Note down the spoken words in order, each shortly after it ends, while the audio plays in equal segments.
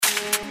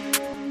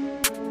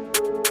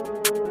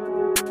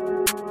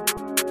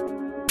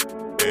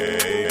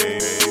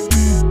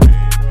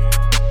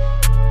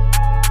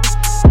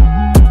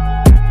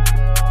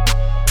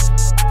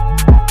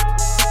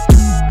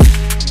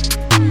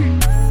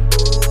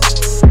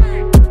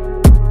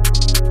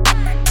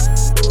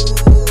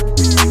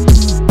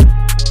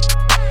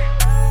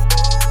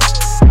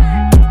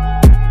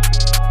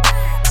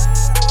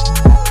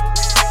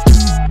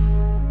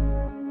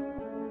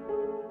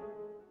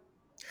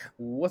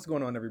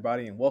going on,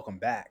 everybody, and welcome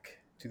back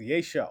to the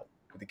A Show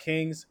with the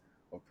Kings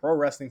of Pro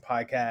Wrestling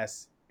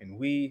Podcasts, and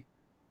we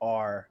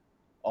are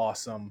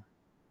awesome.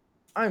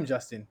 I'm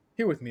Justin,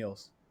 here with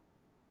Meelz.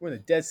 We're in the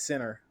dead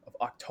center of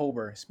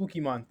October,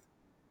 spooky month,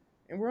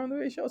 and we're on the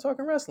A Show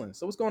talking wrestling.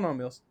 So what's going on,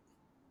 Meelz?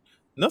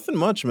 Nothing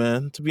much,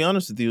 man. To be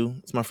honest with you,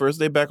 it's my first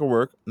day back at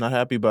work. Not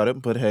happy about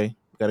it, but hey,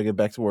 gotta get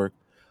back to work.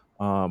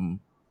 Um,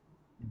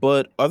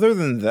 but other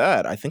than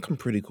that, I think I'm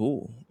pretty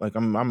cool. Like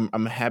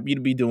I'm happy to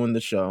be doing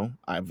the show.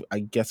 I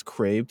guess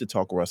craved to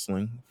talk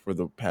wrestling for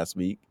the past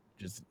week.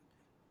 Just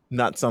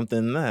not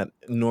something that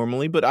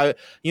normally, but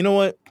you know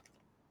what?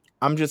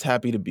 I'm just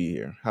happy to be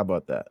here. How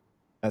about that?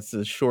 That's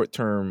a short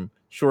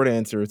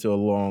answer to a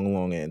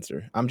long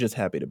answer. I'm just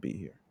happy to be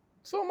here.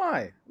 So am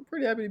I. I'm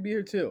pretty happy to be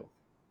here too.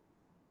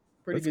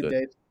 Pretty That's good good.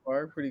 day so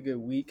far. Pretty good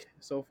week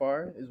so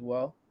far as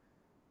well.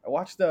 I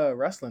watched the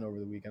wrestling over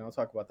the weekend. I'll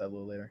talk about that a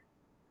little later.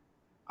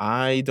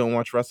 I don't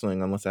watch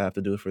wrestling unless I have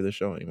to do it for this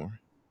show anymore.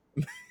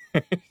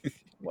 I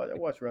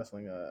watched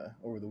wrestling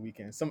over the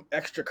weekend. Some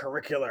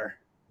extracurricular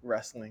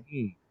wrestling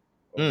Mm.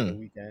 over the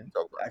weekend.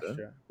 Talk about that.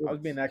 Extra. I was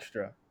being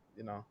extra,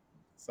 you know.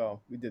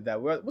 So we did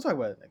that. We'll talk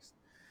about it next.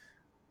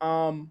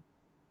 I'm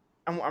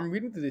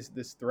reading through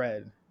this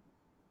thread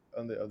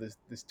on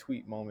this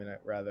tweet moment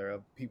rather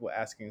of people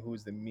asking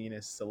who's the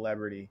meanest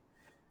celebrity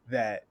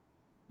that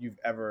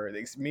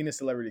meanest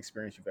celebrity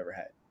experience you've ever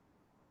had.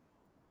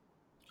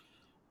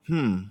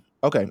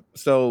 Okay,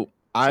 so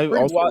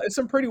It's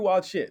some pretty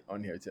wild shit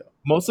on here too.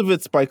 most of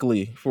it's Spike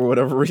Lee for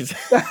whatever reason,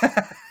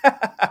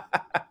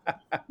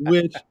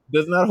 which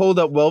does not hold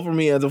up well for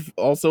me as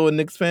also a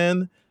Knicks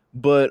fan.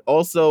 But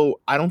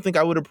also, I don't think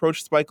I would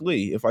approach Spike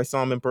Lee if I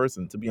saw him in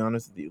person. To be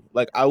honest with you,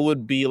 like I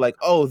would be like,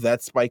 "Oh,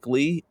 that's Spike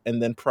Lee,"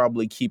 and then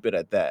probably keep it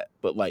at that.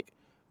 But like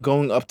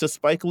going up to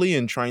Spike Lee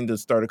and trying to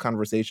start a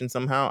conversation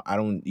somehow, I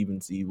don't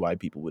even see why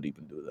people would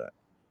even do that.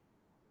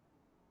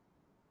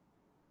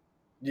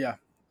 Yeah,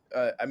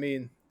 I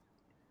mean,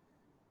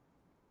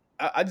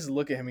 I just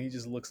look at him and he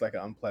just looks like an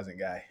unpleasant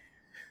guy.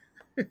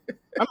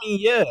 I mean,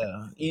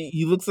 yeah,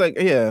 he looks like,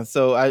 yeah.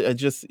 So I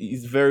just,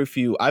 he's very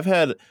few. I've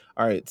had,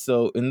 all right.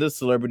 So in the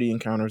celebrity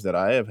encounters that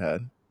I have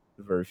had,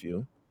 very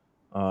few.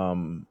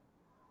 Um,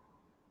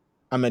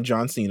 I met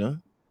John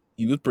Cena.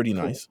 He was pretty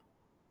Cool. nice.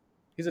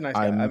 He's a nice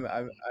guy.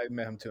 I I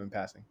met him too in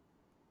passing.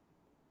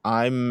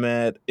 I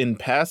met in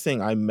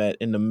passing. I met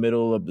in the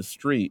middle of the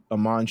street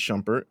Amon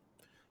Shumpert,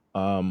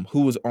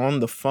 who was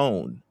on the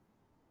phone.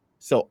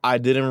 So I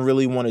didn't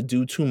really want to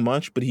do too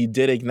much, but he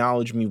did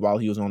acknowledge me while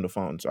he was on the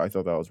phone. So I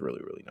thought that was really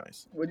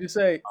nice. What'd you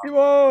say? He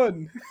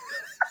won.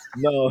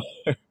 No,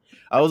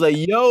 I was like,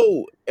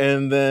 yo.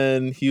 And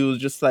then he was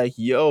just like,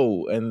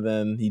 yo. And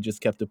then he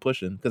just kept it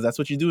pushing because that's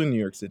what you do in New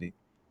York City.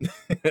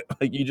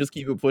 Like, you just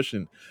keep it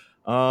pushing.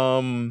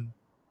 Gosh,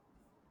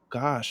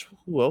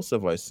 who else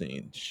have I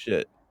seen?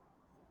 Shit.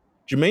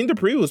 Jermaine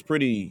Dupri was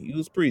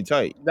pretty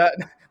tight.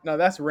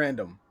 That's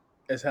random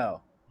as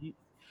hell.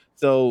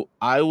 So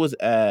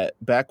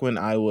back when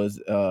I was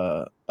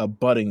a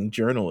budding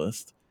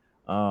journalist,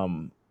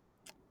 I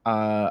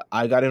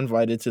got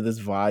invited to this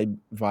Vibe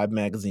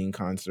magazine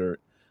concert.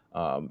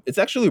 It's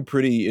actually a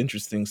pretty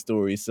interesting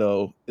story.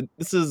 So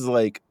this is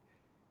like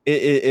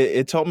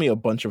it taught me a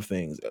bunch of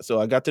things. So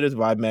I got to this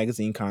Vibe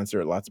magazine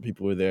concert. Lots of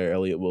people were there.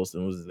 Elliot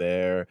Wilson was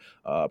there.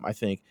 I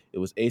think it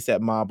was ASAP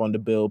Mob on the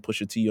bill,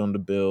 Pusha T on the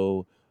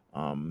bill,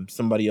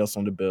 somebody else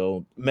on the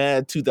bill.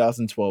 Mad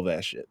 2012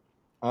 ass shit.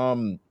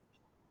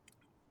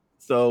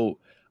 So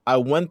I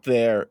went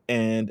there,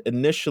 and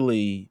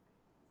initially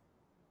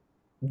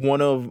one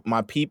of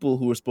my people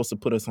who were supposed to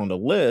put us on the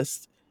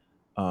list,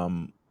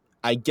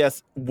 I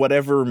guess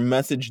whatever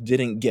message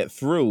didn't get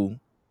through,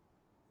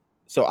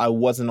 so I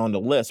wasn't on the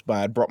list, but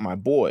I brought my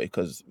boy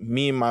because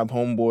me and my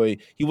homeboy,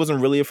 he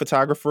wasn't really a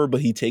photographer, but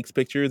he takes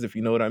pictures, if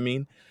you know what I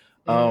mean.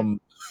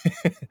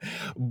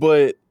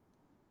 But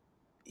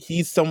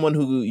he's someone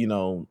who,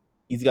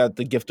 he's got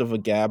the gift of a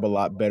gab a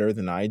lot better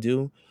than I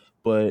do.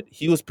 But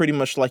he was pretty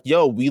much like,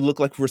 yo, we look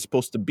like we're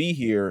supposed to be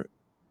here.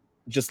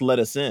 Just let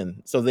us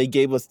in. So they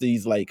gave us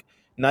these, like,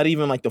 not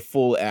even like the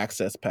full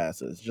access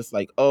passes, just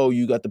like, oh,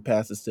 you got the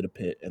passes to the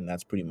pit, and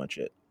that's pretty much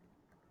it.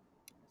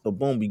 So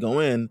boom, we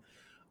go in.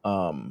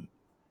 And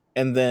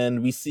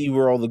then we see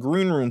where all the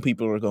green room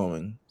people are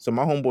going. So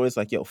my homeboy is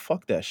like, yo,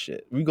 fuck that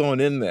shit. We going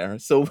in there.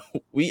 So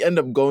we end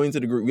up going to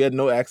the green. We had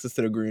no access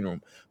to the green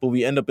room, but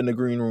we end up in the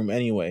green room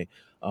anyway.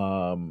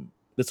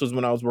 This was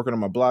when I was working on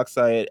my blog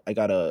site. I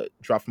got a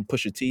drop from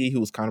Pusha T, who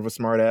was kind of a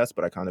smart ass,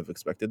 but I kind of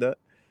expected that.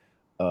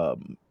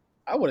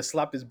 I would have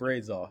slapped his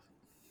braids off.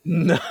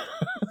 No.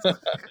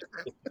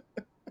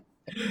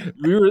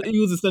 He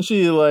was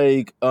essentially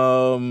like,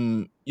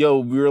 we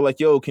were like,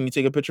 yo, can you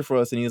take a picture for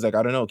us? And he was like,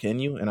 I don't know, can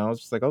you? And I was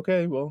just like,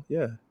 okay, well,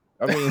 yeah.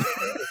 I mean,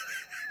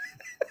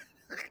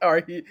 all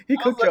right, he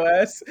cooked your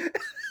ass.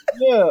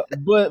 Yeah,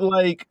 but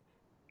like,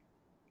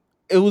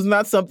 it was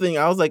not something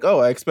I was like,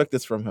 oh, I expect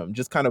this from him,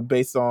 just kind of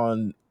based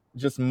on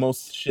just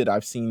most shit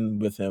I've seen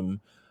with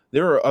him.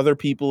 There are other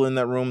people in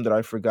that room that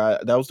I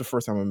forgot. That was the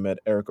first time I met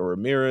Erica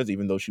Ramirez,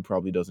 even though she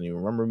probably doesn't even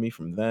remember me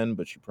from then,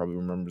 but she probably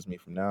remembers me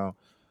from now.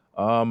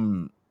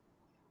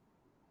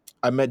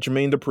 I met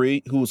Jermaine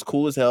Dupri, who was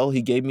cool as hell.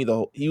 He gave me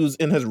he was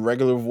in his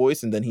regular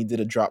voice, and then he did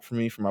a drop for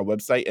me for my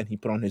website, and he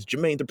put on his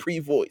Jermaine Dupri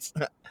voice.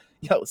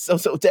 Yo, so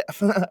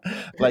deaf.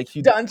 Like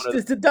he did Don, one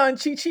this the Don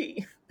Chi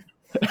Chi.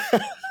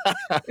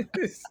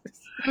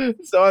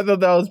 So I thought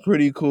that was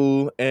pretty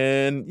cool,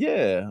 and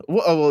yeah.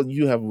 Well,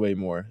 you have way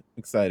more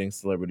exciting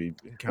celebrity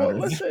Well,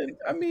 encounters. listen,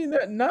 I mean,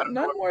 none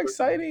more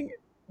exciting.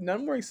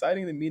 None more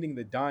exciting than meeting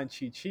the Don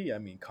Chi Chi. I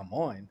mean, come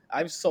on.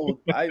 I've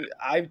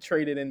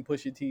traded in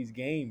Pusha T's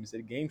games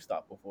at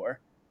GameStop before.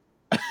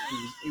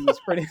 He was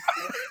pretty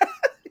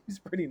he was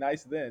pretty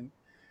nice then.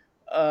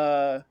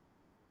 Uh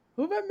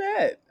who have I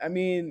met? I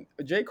mean,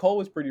 J. Cole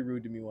was pretty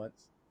rude to me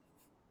once.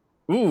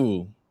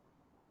 Ooh,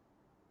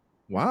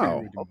 He was pretty wow. rude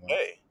to me once.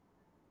 Okay, I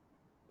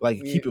like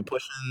mean, keep it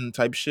pushing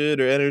type shit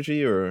or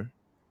energy or.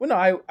 well,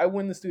 no, I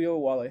went in the studio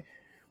with Wale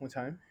one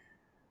time,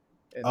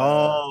 and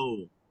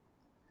Oh,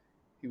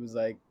 he was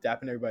like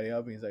dapping everybody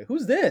up, and he's like,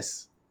 "Who's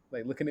this?"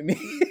 Like looking at me.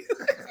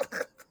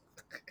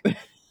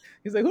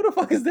 He's like, "Who the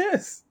fuck is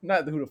this?"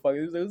 Not who the fuck.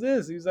 He was like, "Who's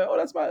this?" He's like, "Oh,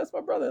 that's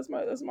my brother. That's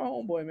my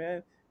homeboy,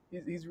 man.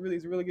 He's a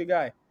really good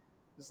guy."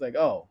 It's like,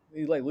 oh,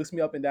 he like looks me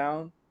up and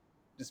down,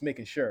 just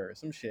making sure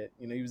some shit.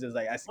 He was just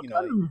like, what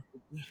kind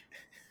of.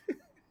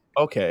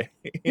 Okay.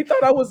 he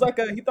thought I was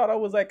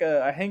like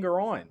a hanger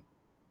on.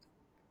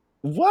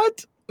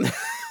 What?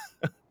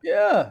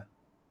 Yeah,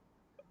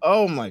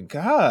 Oh my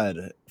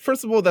god.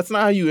 First of all, that's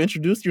not how you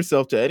introduce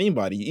yourself to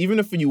anybody, even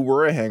if you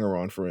were a hanger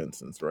on, for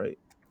instance, right?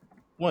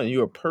 One,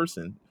 you're a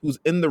person who's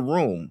in the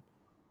room.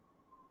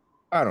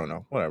 I don't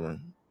know, whatever.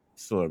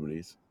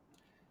 Celebrities.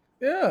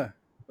 yeah.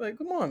 Like,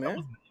 come on, That man.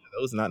 was,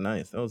 that was not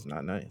nice. That was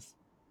not nice.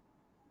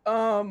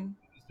 Um,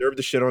 Deserve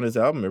the shit on his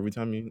album every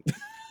time you.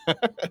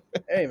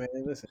 hey, man,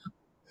 listen.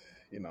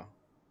 You know,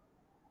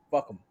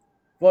 fuck him,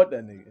 fuck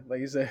that nigga. Like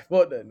you said,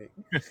 fuck that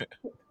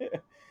nigga.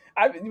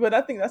 But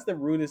I think that's the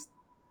rudest.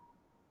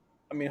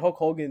 I mean, Hulk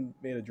Hogan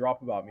made a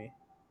drop about me.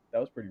 That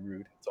was pretty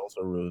rude. It's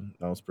also rude.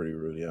 That was pretty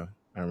rude. Yeah,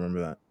 I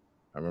remember that.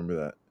 I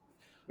remember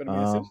But I that.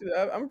 mean, essentially,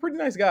 I'm a pretty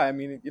nice guy. I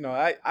mean,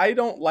 I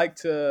don't like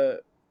to,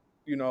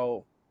 you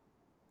know,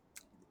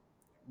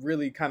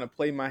 really kind of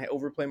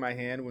overplay my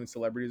hand when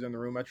celebrities are in the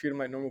room. I treat them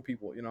like normal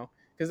people,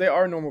 because they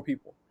are normal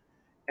people.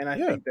 And I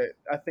Yeah,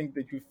 think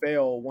that you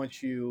fail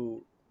once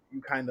you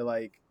kind of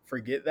like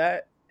forget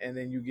that, and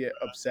then you get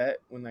upset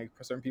when like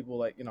certain people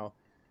like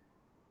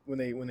when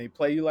they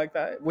play you like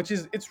that. Which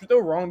is it's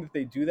still wrong that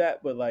they do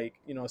that, but like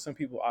some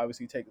people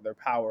obviously take their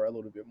power a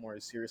little bit more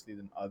seriously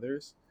than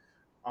others.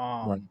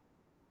 right. Um,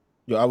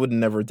 Yo, I would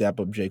never dap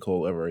up J.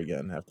 Cole ever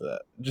again after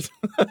that. Just,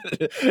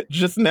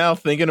 just now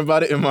thinking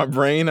about it in my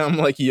brain, I'm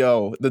like,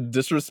 yo, the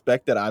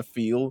disrespect that I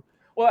feel.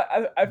 well,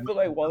 I feel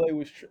like Wale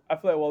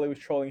was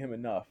trolling him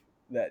enough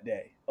that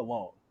day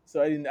alone,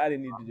 so I didn't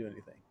need to do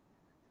anything.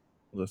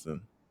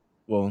 Listen,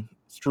 well,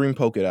 stream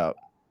poke it out.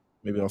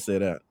 Maybe I'll say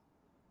that.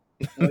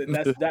 Well,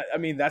 I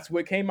mean, that's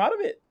what came out of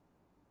it.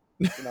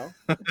 You know,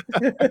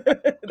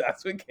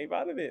 that's what came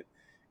out of it.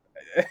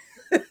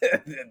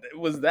 It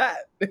was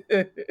that.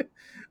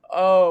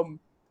 um,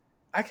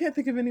 I can't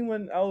think of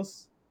anyone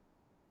else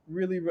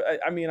really.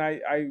 I mean,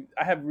 I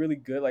have really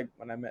good like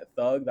when I met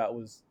Thug. That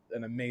was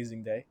an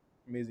amazing day,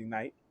 amazing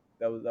night.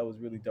 That was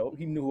really dope.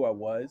 He knew who I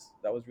was.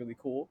 That was really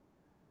cool.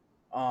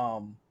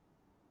 Um,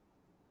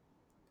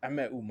 I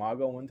met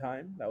Umaga one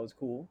time. That was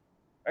cool.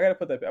 I gotta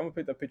put that. I'm gonna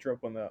put that picture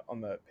up on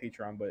the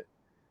Patreon, but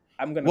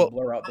I'm gonna Well,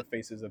 blur out the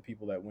faces of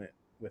people that went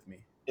with me.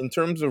 in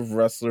terms of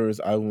wrestlers,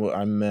 I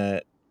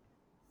met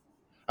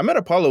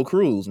Apollo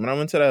Cruz when I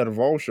went to that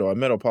Evolve show. I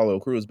met Apollo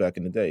Cruz back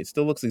in the day.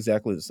 Still looks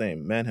exactly the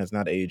same. Man has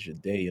not aged a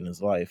day in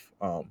his life.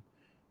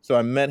 So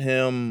I met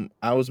him.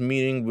 I was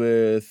meeting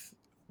with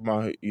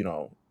my,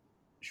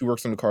 she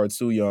works on the card,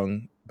 Sue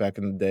Young, back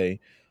in the day.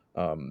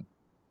 Um,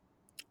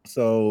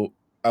 so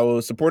I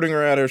was supporting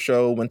her at her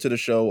show. Went to the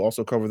show.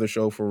 Also covered the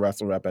show for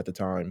Wrestle Rap at the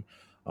time.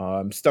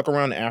 Stuck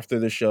around after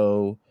the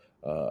show.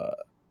 Uh,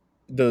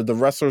 the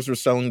wrestlers were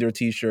selling their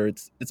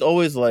t-shirts. It's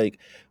always like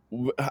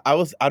I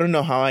don't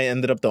know how I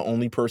ended up the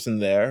only person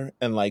there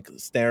and like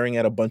staring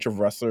at a bunch of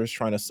wrestlers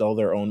trying to sell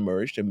their own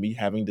merch and me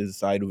having to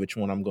decide which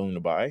one I'm going to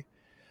buy.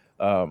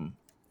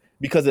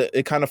 Because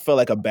it kind of felt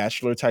like a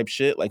bachelor type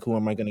shit. Like, who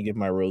am I going to give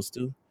my rose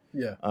to?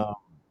 Yeah. Um,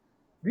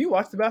 Do you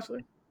watch The Bachelor?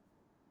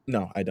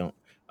 no, I don't.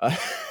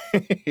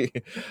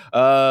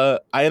 Uh,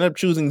 I ended up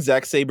choosing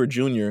Zack Saber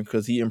Jr.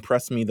 because he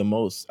impressed me the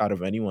most out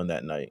of anyone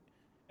that night,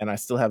 and I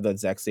still have that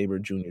Zack Saber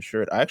Jr.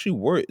 shirt. I actually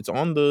wore it. It's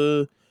on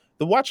the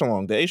watch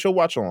along, the A Show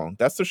watch along.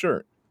 That's the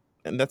shirt,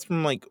 and that's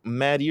from like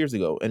mad years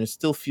ago, and it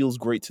still feels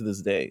great to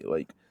this day.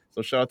 Like,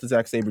 so shout out to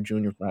Zack Saber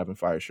Jr. for having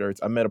fire shirts.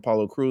 I met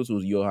Apollo Cruz, who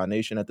was Yoha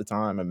Nation at the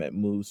time. I met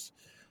Moose.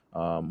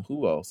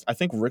 Who else? I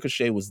think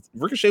Ricochet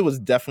was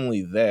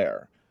definitely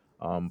there.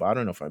 But I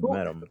don't know if I Who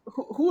met him.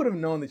 who would have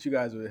known that you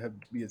guys would have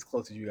be as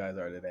close as you guys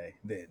are today?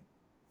 Then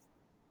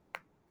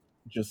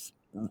Just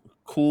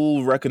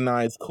cool,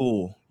 recognized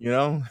cool, you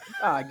know?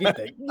 Ah, get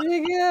that,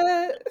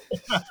 nigga,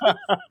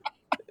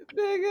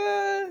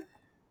 nigga.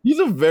 He's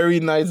a very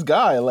nice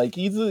guy. Like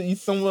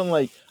he's someone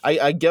like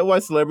I get why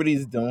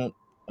celebrities don't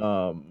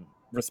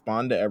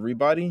respond to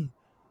everybody,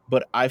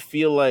 but I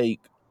feel like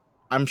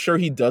I'm sure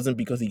he doesn't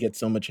because he gets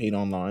so much hate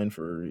online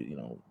for,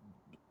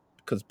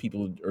 because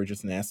people are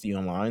just nasty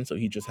online, so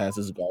he just has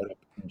his guard up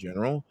in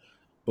general.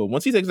 But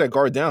once he takes that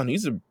guard down,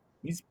 he's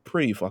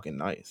pretty fucking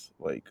nice.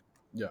 Like,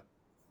 Yeah.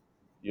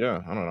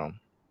 yeah, I don't know.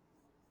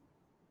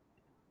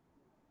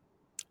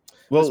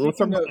 But Well, let's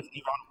talk speaking about of, this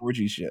Yvonne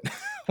orgy shit.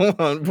 Hold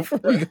on, before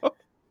we go.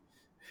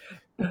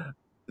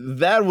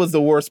 That was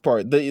the worst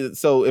part.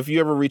 So if you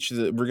ever reach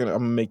the, I'm gonna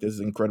make this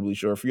incredibly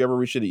short. If you ever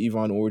reach the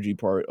Yvonne orgy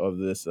part of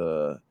this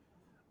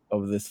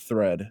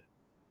thread,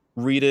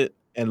 read it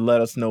and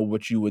let us know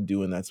what you would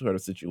do in that sort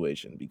of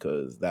situation,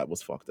 because that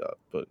was fucked up.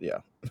 But yeah,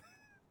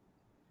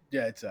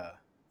 yeah, it's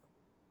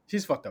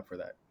she's fucked up for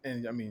that,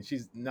 and I mean,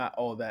 she's not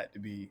all that to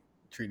be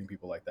treating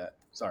people like that.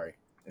 Sorry,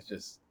 it's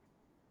just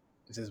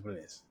this is what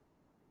it is.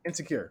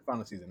 Insecure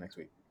final season next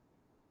week.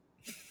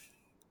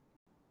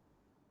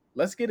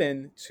 Let's get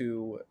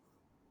into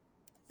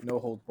No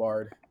Holds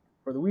Barred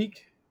for the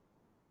week.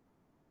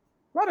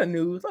 A lot of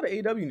news, a lot of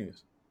AEW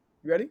news.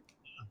 You ready?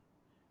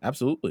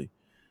 absolutely.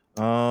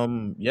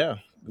 Yeah,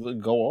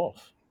 go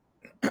off.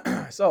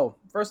 So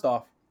first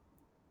off,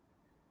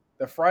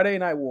 the Friday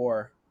Night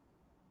War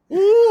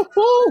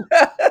Woo-hoo!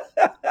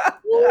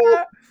 Woo!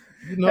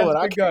 You know has what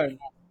I begun.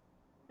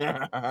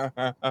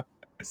 can.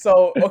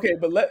 So okay,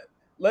 but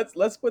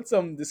let's put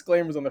some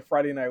disclaimers on the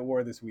Friday Night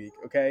War this week.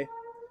 Okay,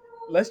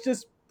 let's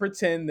just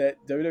pretend that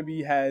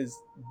WWE has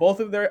both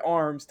of their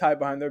arms tied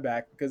behind their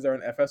back because they're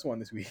in FS1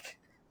 this week.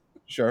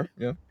 Sure.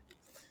 Yeah.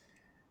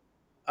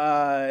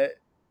 Uh,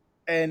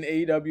 and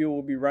AEW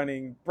will be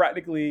running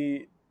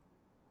practically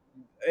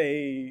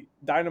a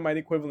Dynamite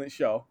equivalent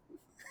show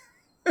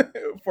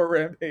for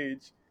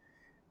Rampage,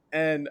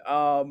 and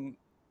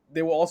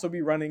they will also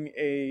be running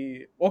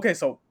a. Okay,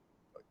 so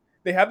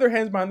they have their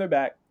hands behind their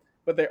back,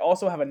 but they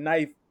also have a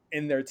knife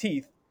in their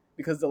teeth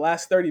because the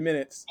last 30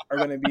 minutes are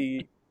going to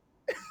be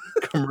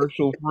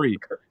Commercial free.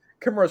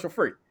 commercial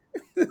free.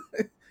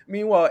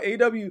 Meanwhile,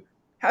 AEW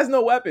has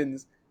no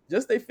weapons,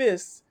 just their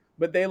fists,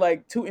 but they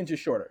like 2 inches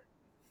shorter.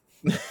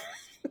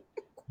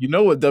 You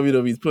know what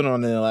WWE's put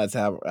on in the last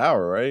half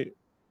hour, right?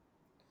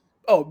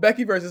 Oh,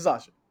 Becky versus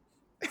Sasha.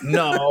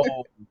 No,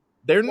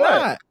 they're What?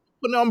 not.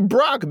 Putting on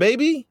Brock,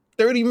 baby.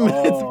 30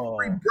 minutes of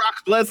free Oh,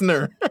 Brock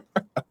Lesnar.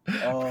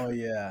 oh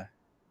yeah.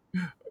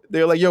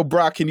 They're like, yo,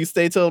 Brock, can you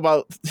stay till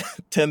about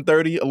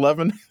 10:30,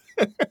 11?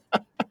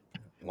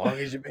 Long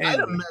as you're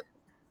paying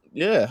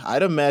me.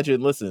 I'd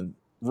imagine, listen,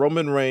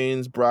 Roman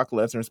Reigns, Brock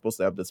Lesnar is supposed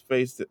to have this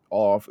face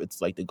off.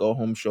 It's like the go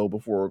home show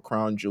before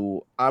Crown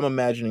Jewel. I'm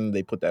imagining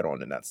they put that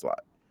on in that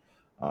slot.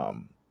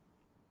 Um,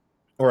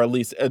 or at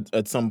least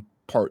at some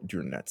part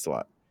during that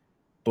slot.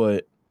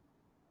 But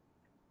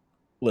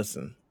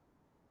listen,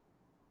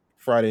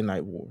 Friday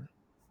Night War.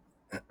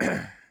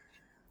 Friday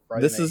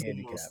This Night is the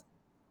Handicap.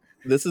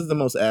 this is the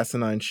most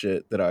asinine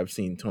shit that I've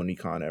seen Tony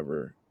Khan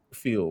ever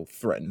feel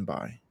threatened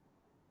by.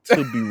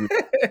 To be real.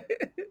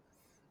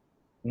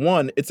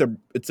 One,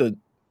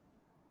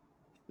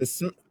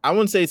 I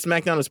wouldn't say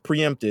SmackDown is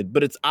preempted,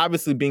 but it's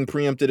obviously being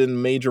preempted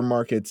in major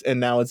markets, and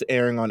now it's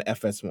airing on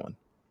FS1.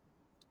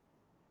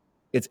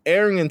 It's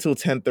airing until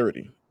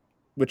 10:30,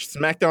 which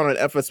SmackDown on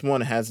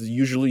FS1 has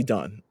usually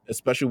done,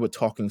 especially with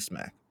Talking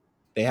Smack.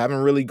 They haven't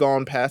really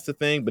gone past the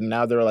thing, but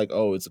now they're like,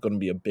 oh, it's going to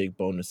be a big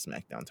bonus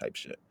SmackDown type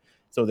shit.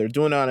 So they're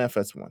doing it on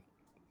FS1.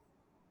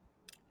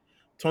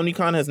 Tony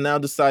Khan has now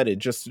decided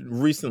just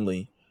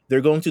recently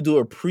they're going to do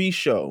a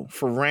pre-show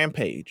for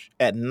Rampage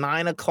at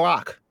 9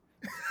 o'clock.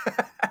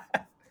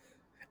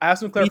 I have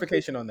some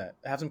clarification on that.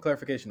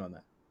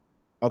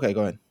 Okay,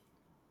 go ahead.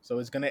 So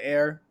it's going to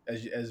air,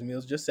 as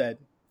Meelz just said,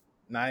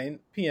 9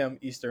 p.m.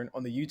 Eastern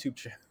on the YouTube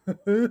channel.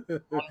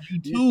 On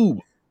YouTube.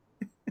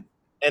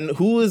 And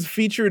who is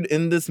featured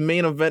in this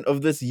main event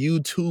of this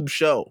YouTube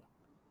show?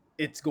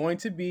 It's going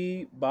to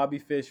be Bobby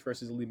Fish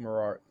versus Lee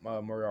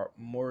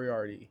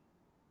Moriarty.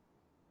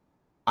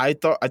 I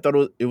thought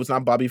it was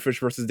not Bobby Fish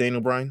versus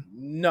Daniel Bryan.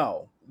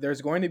 No,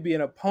 there's going to be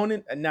an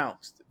opponent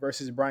announced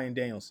versus Bryan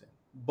Danielson,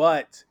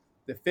 but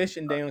the Fish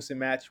and Danielson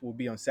match will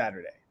be on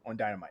Saturday on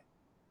Dynamite.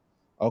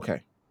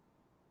 Okay.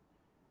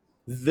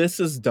 This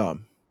is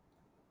dumb.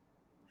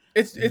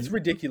 It's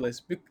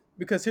ridiculous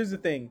because here's the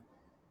thing.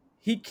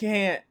 He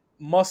can't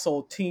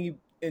muscle TNT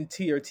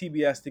or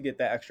TBS to get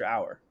that extra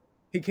hour.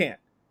 He can't.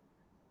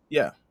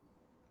 Yeah.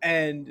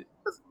 And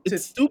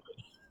It's stupid.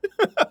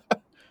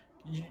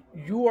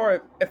 you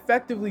are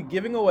effectively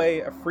giving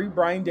away a free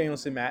Bryan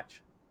Danielson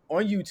match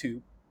on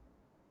YouTube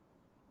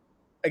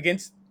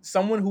against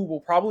someone who will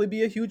probably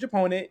be a huge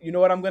opponent. You know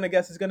what I'm going to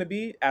guess is going to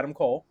be? Adam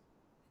Cole.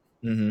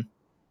 Mm-hmm.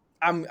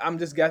 I'm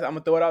just guessing. I'm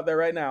gonna throw it out there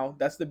right now.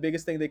 That's the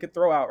biggest thing they could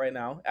throw out right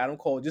now. Adam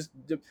Cole, just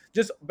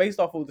based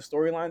off of the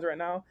storylines right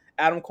now.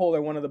 Adam Cole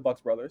are one of the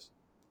Bucks brothers,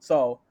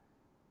 so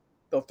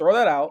they'll throw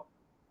that out.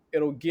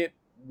 It'll get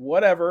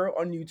whatever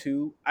on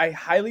YouTube. I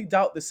highly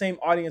doubt the same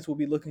audience will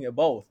be looking at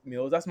both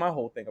meals. That's my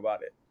whole thing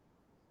about it.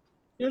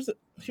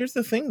 Here's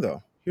the thing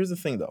though. Here's the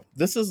thing though.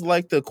 This is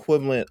like the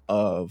equivalent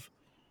of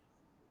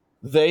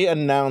they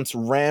announced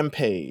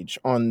Rampage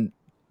on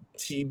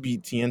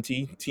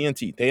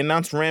TNT. They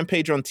announced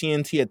Rampage on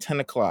TNT at 10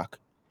 o'clock,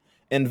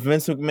 and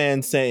Vince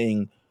McMahon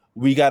saying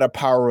we got to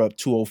power up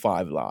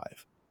 205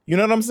 Live. You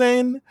know what I'm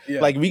saying?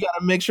 Yeah. Like, we got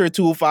to make sure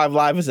 205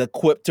 Live is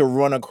equipped to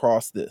run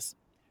across this.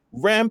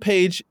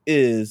 Rampage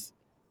is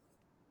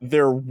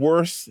their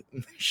worst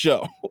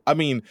show. I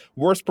mean,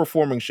 worst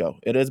performing show.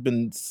 It has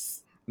been,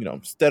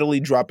 steadily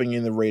dropping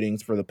in the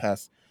ratings for the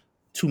past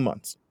 2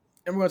 months.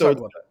 And we're going to talk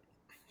about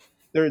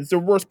that. It's their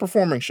worst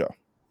performing show.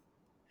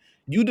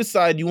 You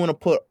decide you want to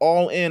put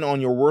all in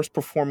on your worst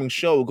performing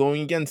show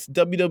going against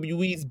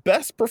WWE's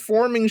best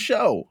performing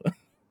show.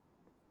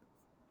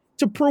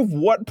 To prove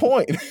what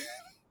point?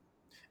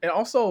 And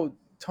also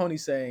Tony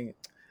saying,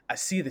 I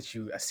see that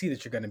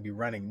you're going to be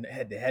running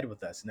head to head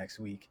with us next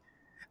week.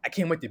 I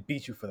can't wait to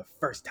beat you for the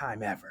first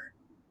time ever.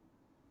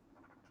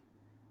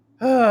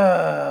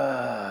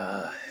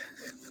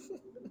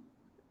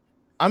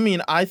 I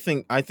mean, I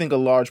think a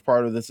large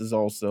part of this is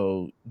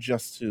also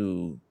just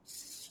to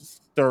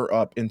stir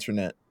up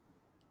internet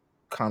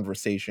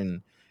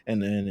conversation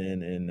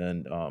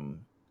and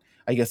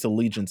I guess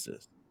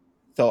allegiances.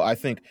 So I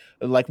think,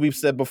 like we've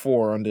said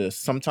before on this,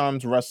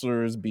 sometimes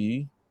wrestlers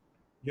be,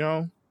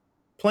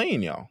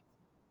 playing y'all.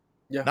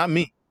 Yeah. Not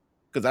me,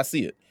 because I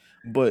see it.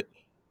 But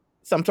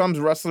sometimes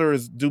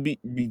wrestlers be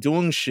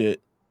doing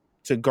shit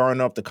to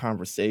garner up the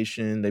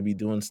conversation. They be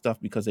doing stuff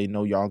because they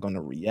know y'all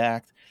gonna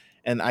react.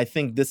 And I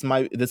think this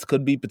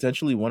could be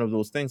potentially one of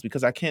those things,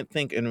 because I can't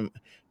think, in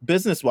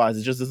business wise,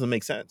 it just doesn't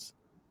make sense.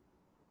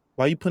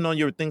 Why are you putting on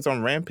your things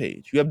on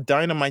Rampage? You have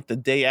Dynamite the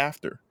day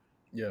after.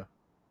 Yeah.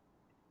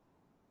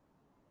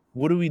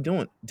 What are we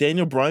doing?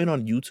 Daniel Bryan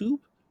on YouTube?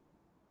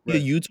 You Right. a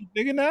YouTube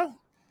nigga now?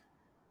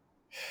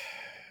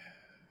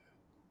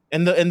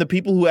 And the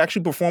people who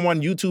actually perform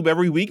on YouTube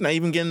every week not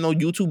even getting no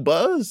YouTube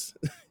buzz?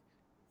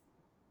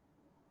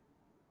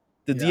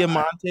 The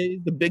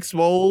Diamantes, the Big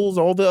Swoles,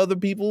 all the other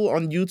people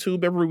on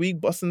YouTube every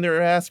week busting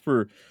their ass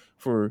for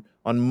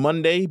on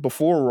Monday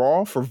before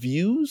Raw for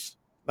views?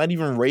 Not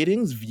even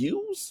ratings,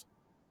 views?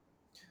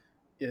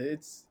 Yeah,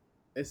 it's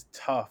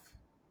tough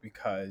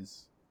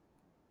because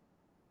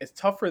it's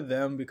tough for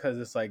them, because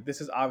it's like, this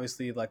is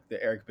obviously like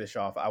the Eric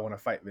Bischoff, I want to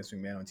fight Vince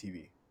McMahon on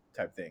TV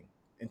type thing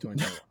in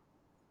 2021.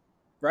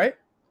 Right?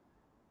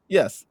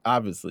 Yes,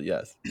 obviously,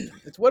 yes.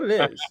 It's what it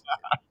is.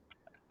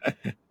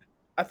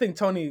 I think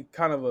Tony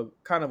kind of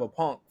a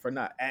punk for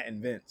not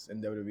atting Vince in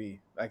WWE.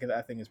 Like,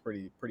 I think it's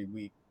pretty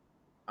weak.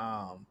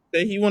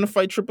 Say he want to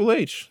fight Triple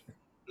H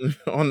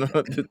on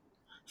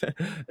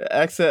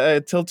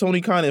tell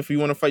Tony Khan if you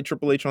want to fight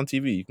Triple H on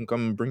TV, you can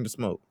come and bring the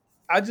smoke.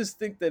 I just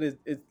think that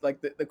it's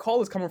like the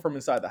call is coming from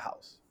inside the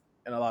house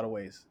in a lot of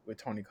ways with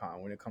Tony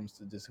Khan when it comes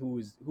to just who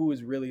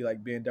is really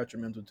like being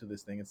detrimental to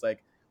this thing. It's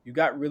like, you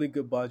got really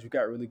good buzz, you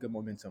got really good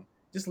momentum.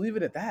 Just leave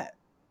it at that.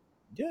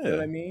 Yeah. You know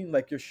what I mean?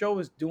 Like, your show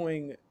is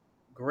doing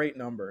great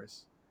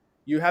numbers.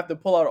 You have to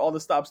pull out all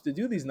the stops to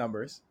do these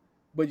numbers,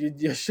 but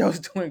your show's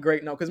doing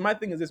great now. Because my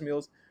thing is this,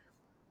 Meelz.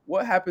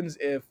 What happens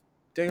if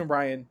Daniel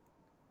Bryan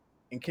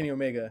and Kenny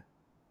Omega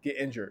get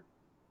injured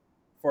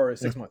for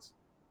 6 months?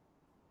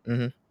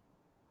 Mm-hmm.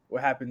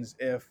 What happens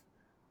if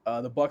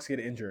the Bucks get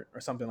injured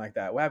or something like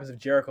that? What happens if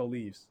Jericho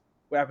leaves?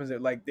 What happens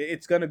if, like,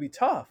 it's going to be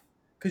tough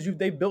because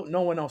they built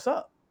no one else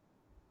up.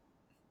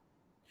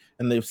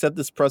 And they've set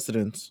this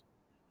precedence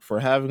for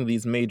having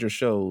these major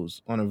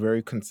shows on a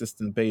very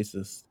consistent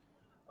basis,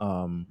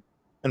 and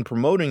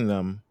promoting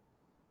them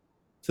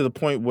to the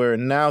point where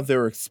now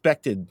they're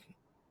expected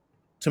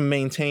to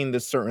maintain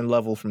this certain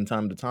level from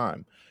time to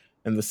time.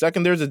 And the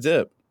second there's a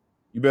dip,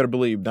 you better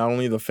believe not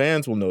only the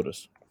fans will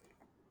notice,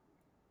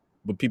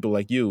 but people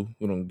like you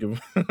who don't give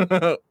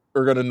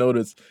are gonna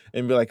notice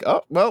and be like,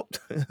 oh well,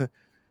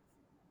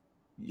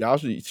 y'all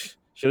should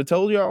have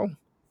told y'all.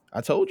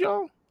 I told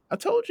y'all.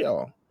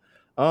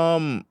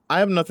 I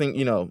have nothing,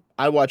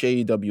 I watch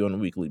AEW on a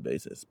weekly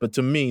basis, but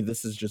to me,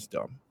 this is just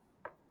dumb.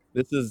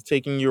 This is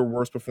taking your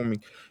worst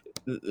performing.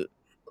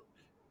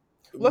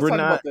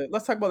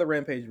 Let's talk about the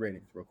Rampage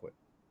ratings real quick.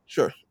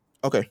 Sure.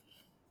 Okay.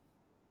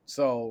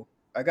 So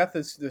I got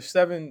the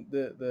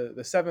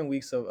 7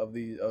 weeks of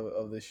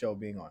the show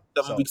being on.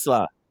 7 week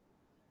slot.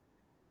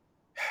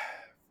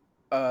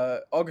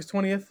 August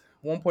 20th,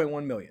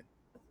 1.1 million.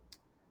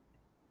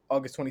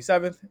 August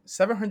 27th,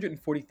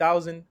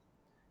 740,000.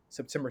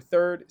 September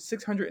 3rd,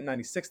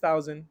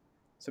 696,000.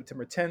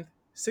 September 10th,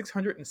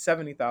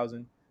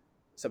 670,000.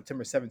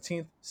 September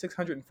 17th,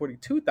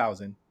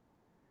 642,000.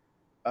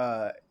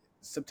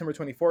 September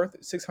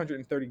 24th,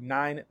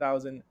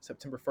 639,000.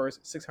 September 1st,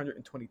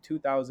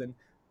 622,000.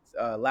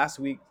 Last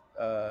week,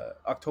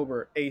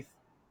 October 8th,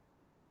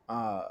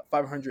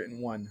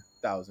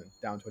 501,000,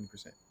 down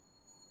 20%.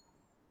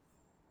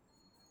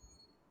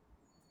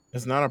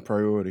 It's not a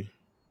priority.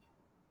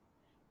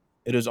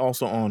 It is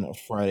also on a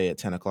Friday at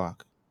 10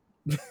 o'clock.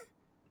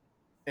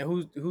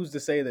 And who's to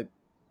say that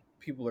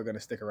people are gonna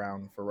stick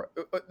around for.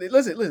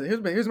 Listen.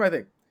 Here's my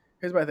thing.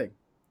 Here's my thing.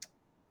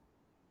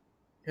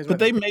 Here's my But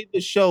they thing. made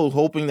the show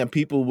hoping that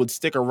people would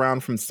stick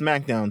around from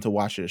SmackDown to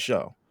watch the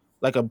show.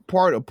 Like a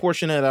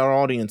portion of our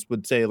audience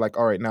would say, like,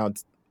 all right, now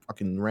it's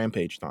fucking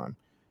Rampage time,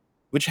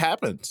 which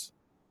happens.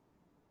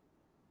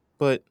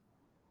 But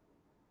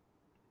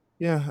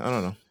yeah, I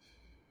don't know.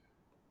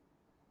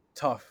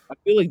 Tough. I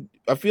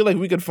feel like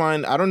we could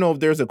find. I don't know if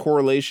there's a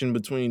correlation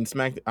between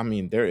Smack. I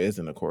mean, there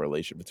isn't a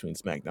correlation between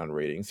SmackDown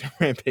ratings and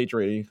Rampage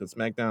ratings because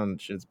SmackDown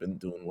shit's been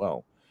doing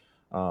well.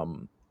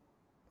 Um,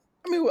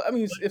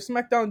 If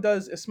SmackDown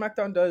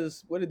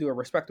does what did it do, a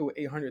respectable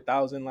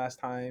 800,000 last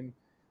time,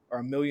 or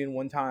a million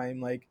one time,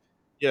 like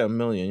yeah, a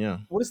million. Yeah,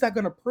 what is that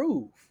gonna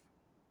prove?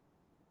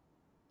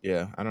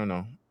 yeah. I don't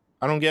know.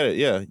 I don't get it.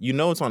 Yeah, you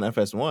know it's on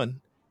FS1.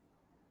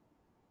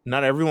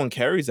 Not everyone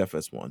carries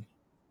FS1.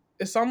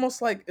 It's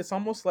almost like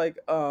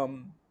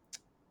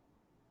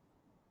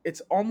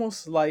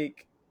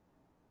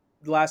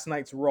last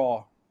night's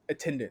Raw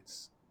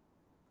attendance,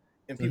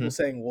 and people Mm-hmm.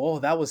 saying, "Whoa,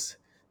 that was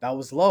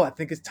low. I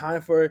think it's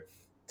time for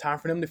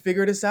them to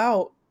figure this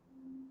out."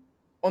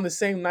 On the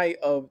same night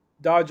of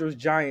Dodgers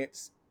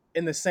Giants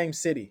in the same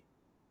city,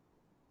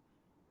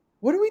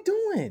 what are we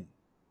doing?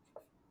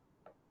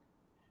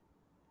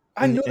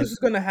 I knew And this was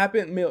going to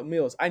happen,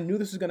 Meals. I knew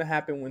this was going to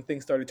happen when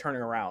things started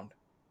turning around in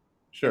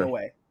a sure.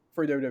 way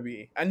for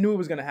WWE. I knew it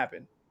was going to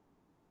happen.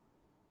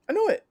 I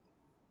knew it.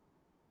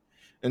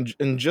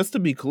 And just to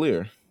be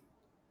clear,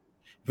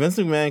 Vince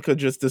McMahon could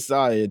just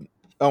decide,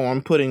 oh,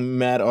 I'm putting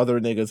mad other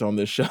niggas on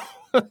this show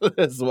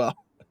as well.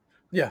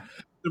 Yeah.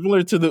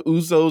 Similar to the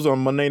Usos on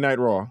Monday Night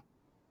Raw.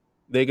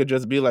 They could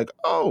just be like,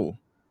 oh,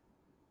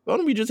 why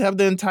don't we just have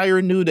the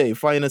entire New Day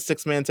fighting a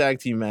 6-man tag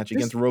team match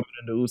against This Roman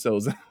and the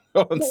Usos on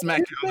no, here's the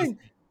SmackDown? thing.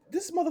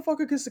 This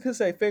motherfucker could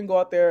say, Finn, go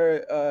out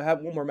there,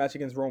 have one more match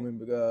against Roman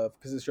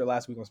because it's your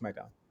last week on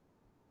SmackDown.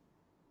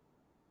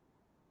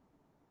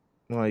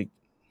 Like,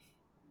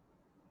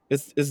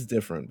 it's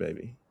different,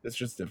 baby. It's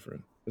just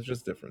different. It's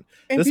just different.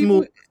 And This people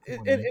move is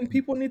corny. and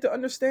people need to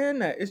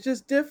understand that it's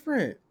just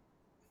different.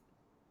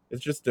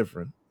 It's just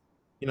different.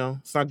 You know,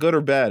 it's not good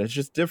or bad. It's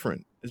just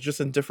different. It's just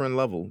a different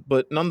level.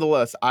 But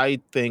nonetheless,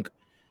 I think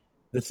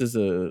this is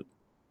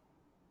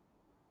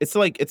it's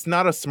like it's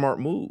not a smart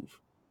move.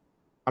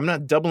 I'm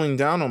not doubling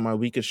down on my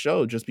weakest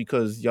show just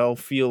because y'all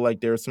feel like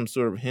there's some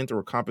sort of hint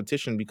or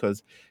competition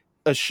because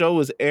a show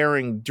is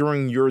airing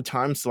during your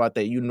time slot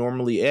that you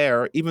normally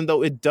air, even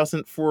though it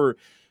doesn't for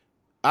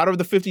out of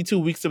the 52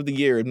 weeks of the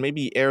year, it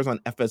maybe airs on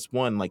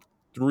FS1 like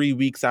 3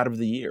 weeks out of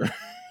the year.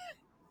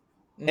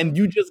 Mm-hmm. And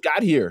you just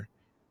got here.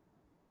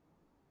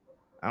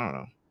 I don't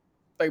know.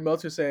 Like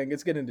Meltzer saying,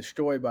 it's getting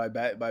destroyed by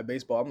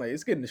baseball. I'm like,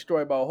 it's getting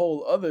destroyed by a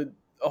whole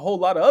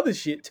lot of other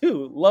shit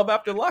too. Love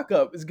After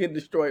Lockup is getting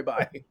destroyed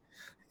by.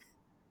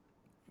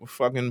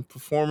 Fucking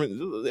performance,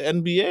 the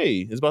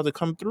NBA is about to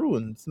come through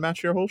and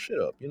smash your whole shit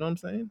up. You know what I'm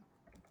saying?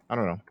 I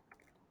don't know.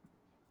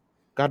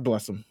 God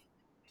bless them.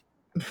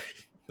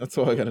 That's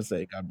all I gotta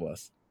say. God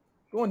bless.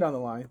 Going down the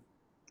line,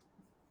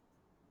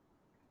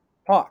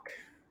 Pac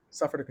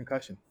suffered a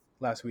concussion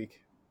last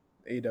week.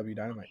 AEW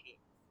Dynamite.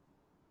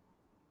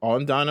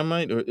 On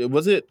Dynamite, or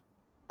was it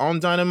on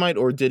Dynamite,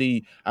 or did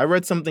he? I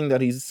read something that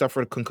he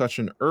suffered a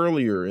concussion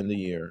earlier in the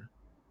year.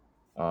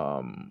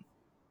 Um,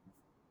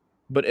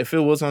 but if it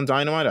was on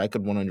Dynamite, I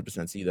could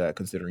 100% see that,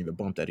 considering the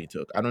bump that he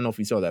took. I don't know if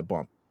he saw that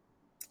bump.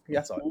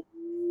 Yeah, I saw it.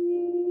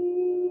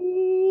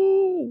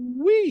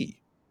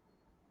 Wee.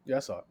 Yeah, I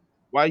saw it.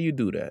 Why you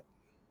do that?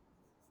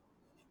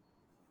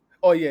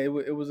 Oh yeah,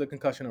 it was a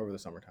concussion over the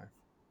summertime.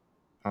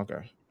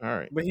 Okay, all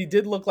right. But he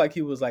did look like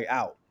he was like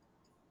out.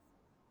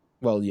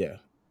 Well, yeah,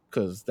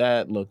 because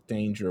that looked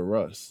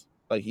dangerous.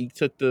 Like he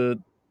took the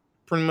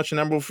pretty much an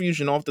Emerald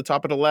Fusion off the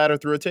top of the ladder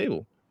through a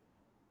table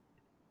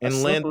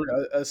and landed.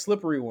 A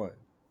slippery one.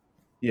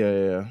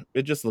 Yeah.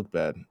 It just looked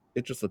bad.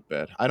 It just looked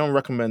bad. I don't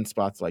recommend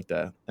spots like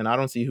that, and I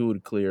don't see who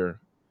would clear.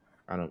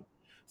 I don't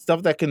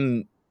stuff that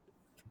can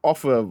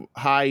off a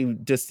high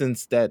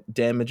distance that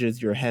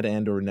damages your head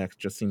and or neck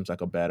just seems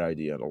like a bad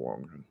idea in the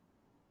long run,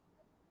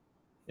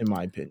 in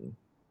my opinion.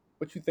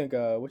 What you think?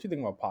 What you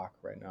think about Pac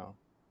right now?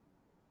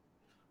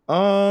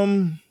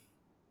 Um,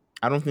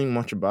 I don't think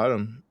much about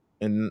him,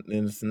 and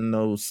it's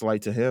no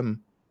slight to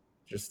him.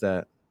 Just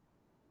that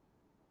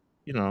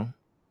you know,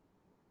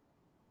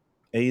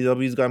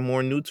 AEW's got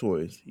more new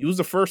toys. He was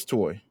the first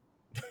toy.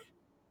 Pac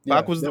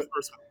Yeah, was the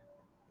first.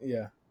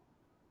 yeah.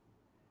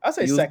 I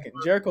say He was, second.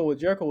 Jericho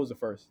was the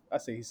first. I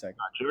say he's second.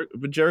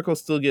 but Jericho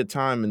still get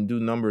time and do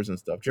numbers and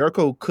stuff.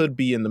 Jericho could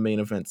be in the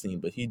main event scene,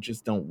 but he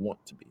just don't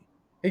want to be.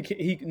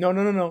 He no.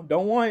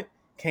 Don't want.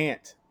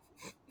 Can't.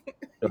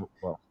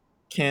 Well,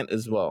 can't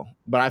as well.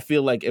 But I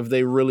feel like if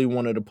they really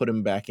wanted to put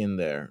him back in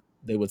there,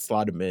 they would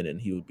slot him in and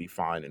he would be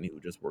fine and he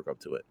would just work up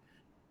to it.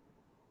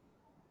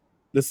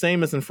 The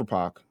same isn't for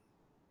Pac.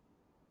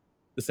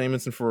 The same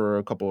isn't for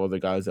a couple other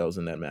guys that was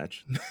in that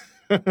match.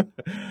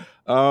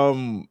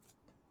 um,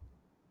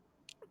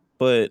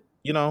 but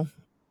you know,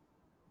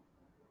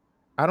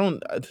 I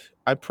don't.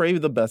 I pray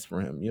the best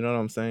for him. You know what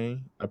I'm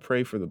saying? I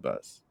pray for the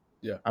best.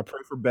 Yeah. I pray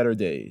for better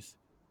days.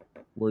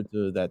 Word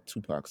to that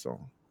Tupac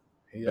song.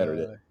 He Better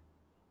day.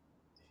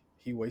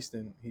 he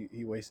wasting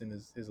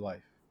his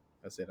life.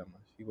 I say that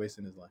much. He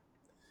wasting his life.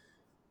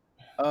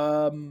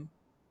 Um,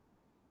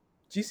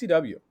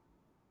 GCW.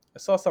 I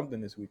saw something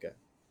this weekend,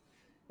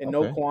 and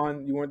no, Okay.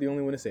 Quan, you weren't the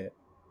only one to say it.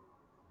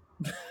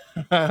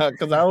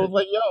 Because I was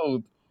like,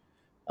 yo,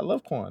 I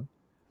love Quan.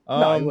 No,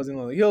 he Um,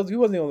 wasn't. He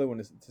wasn't the only one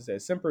to say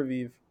it. Semper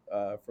Vive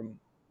from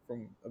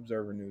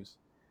Observer News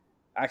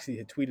actually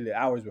had tweeted it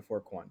hours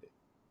before Quan did.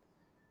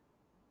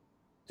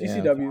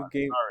 Damn,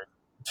 GCW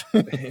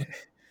Quan.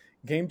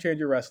 Game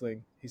Changer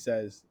Wrestling. He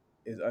says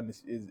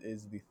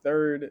is the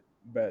third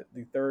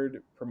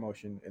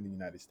promotion in the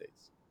United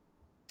States.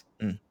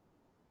 Mm.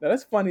 Now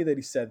that's funny that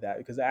he said that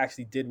because I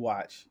actually did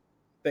watch,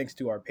 thanks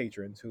to our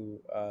patrons who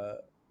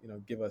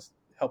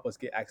help us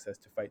get access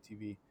to Fight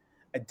TV.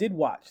 I did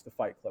watch the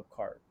Fight Club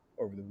card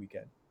over the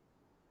weekend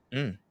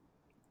Mm.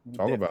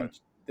 Talk about it.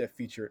 that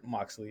featured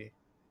Moxley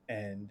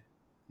and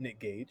Nick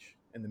Gage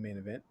in the main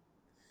event.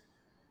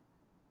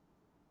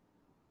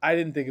 I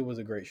didn't think it was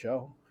a great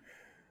show.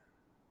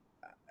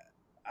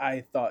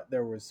 I thought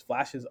there was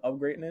flashes of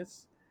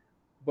greatness,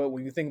 but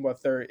when you think about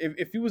third,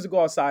 if you was to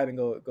go outside and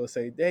go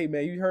say, "Hey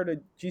man, you heard of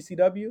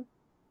GCW?"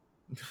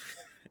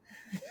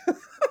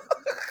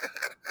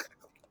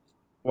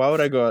 Why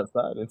would I go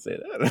outside and say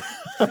that?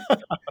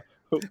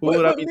 Who But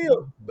would I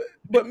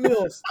but be?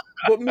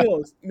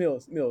 Meelz,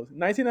 Meelz,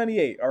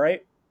 1998. All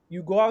right,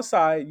 you go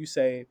outside, you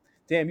say,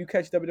 "Damn, you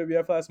catch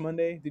WWF last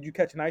Monday? Did you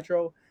catch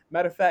Nitro?"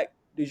 Matter of fact,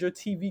 does your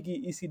TV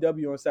get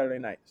ECW on Saturday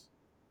nights?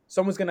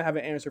 Someone's gonna have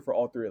an answer for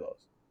all three of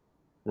those.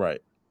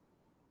 Right.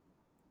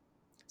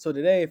 So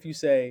today, if you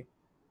say,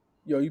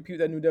 "Yo, you peep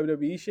that new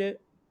WWE shit,"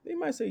 they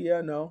might say,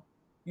 "Yeah, no."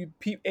 You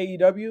peep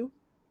AEW,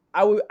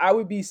 I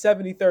would be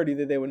 70-30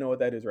 that they would know what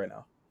that is right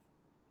now.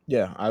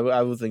 Yeah,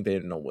 I would think they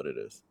didn't know what it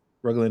is.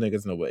 Regular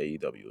niggas know what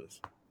AEW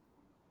is.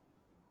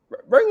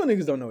 Regular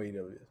niggas don't know what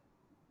AEW is.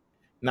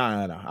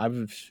 Nah.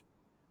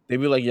 They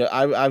be like, yeah,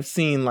 I've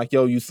seen like,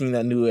 yo, you seen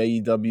that new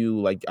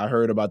AEW? Like, I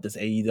heard about this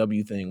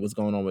AEW thing. What's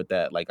going on with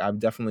that? Like, I've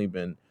definitely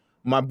been.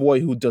 My boy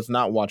who does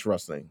not watch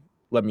wrestling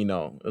let me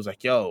know. It was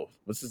like, yo,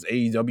 what's this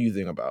AEW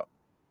thing about?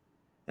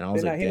 And I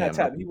was like, He not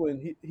damn. Like,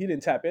 tap. He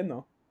didn't tap in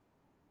though.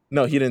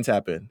 no, he didn't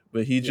tap in,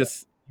 but he Yeah.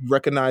 just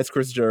recognized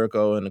Chris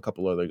Jericho and a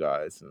couple other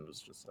guys, and it was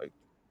just like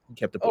he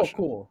kept it Oh, pushing.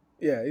 cool.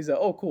 Yeah, he said,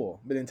 "Oh, cool,"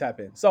 but didn't tap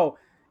in. So,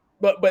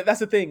 but that's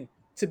the thing.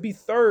 To be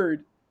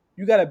third,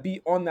 you got to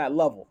be on that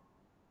level.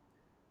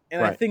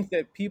 And I Right. think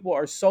that people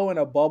are so in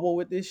a bubble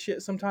with this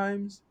shit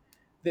sometimes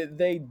that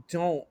they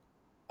don't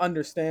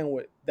understand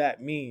what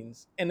that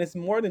means. And it's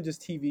more than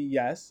just TV,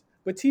 yes,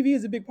 but TV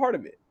is a big part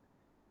of it.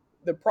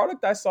 The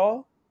product I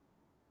saw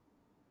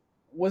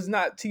was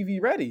not TV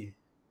ready.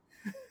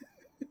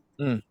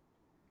 Mm.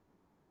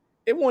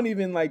 It wasn't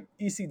even like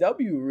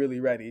ECW really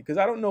ready because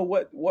I don't know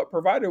what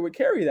provider would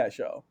carry that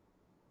show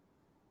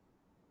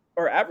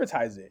or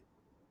advertise it.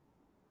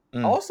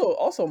 Mm.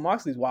 Also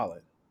Moxley's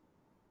wilding.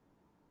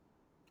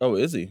 Oh,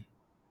 is he?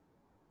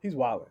 He's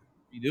wilding.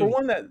 He For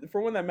do.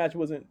 one that match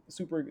wasn't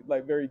super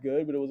like very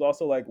good, but it was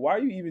also like, why are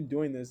you even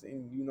doing this?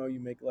 And you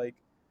make like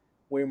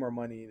way more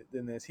money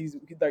than this. He's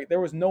like, there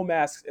was no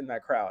masks in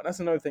that crowd. That's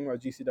another thing about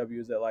GCW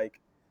is that like,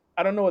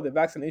 I don't know what the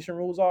vaccination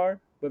rules are,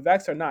 but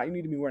vax or not, you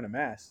need to be wearing a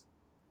mask.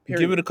 Give it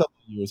Period. a couple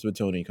of years with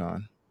Tony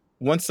Khan.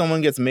 Once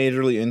someone gets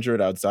majorly injured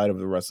outside of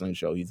the wrestling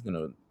show,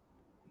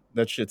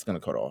 that shit's gonna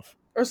cut off.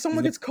 Or He's someone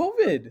gonna, gets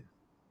COVID.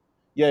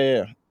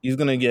 yeah.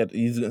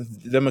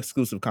 Them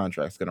exclusive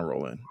contracts gonna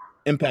roll in.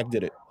 Impact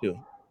did it too.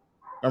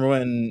 Remember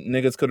when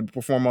niggas could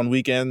perform on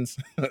weekends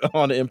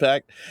on the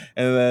Impact,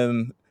 and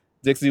then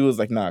Dixie was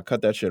like, "Nah,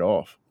 cut that shit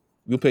off.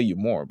 We'll pay you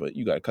more, but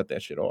you gotta cut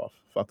that shit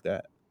off. Fuck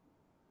that."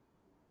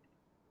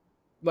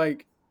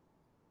 Like,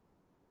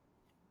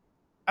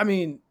 I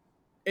mean,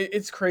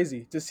 it's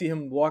crazy to see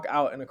him walk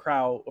out in a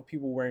crowd of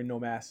people wearing no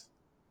masks,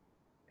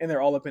 and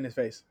they're all up in his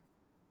face,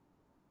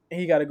 and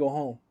he got to go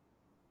home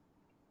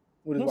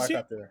with his Well, wife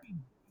after that.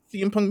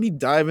 CM Punk be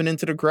diving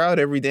into the crowd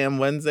every damn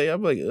Wednesday.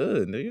 I'm like,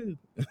 ugh, nigga.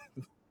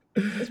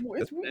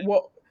 It's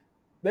well,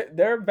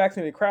 they're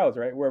vaccinated crowds,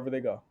 right? Wherever they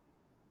go,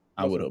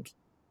 I most would of hope so.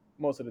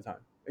 most of the time,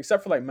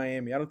 except for like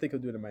Miami. I don't think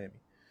he'll do it in Miami.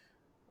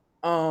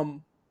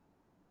 Um,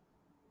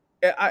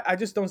 I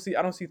just don't see.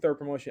 I don't see third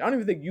promotion. I don't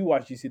even think you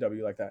watch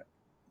GCW like that.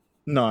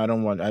 No, I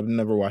don't want. I've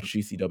never watched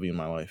GCW in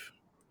my life.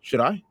 Should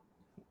I?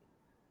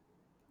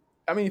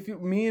 I mean, if you,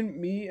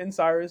 me and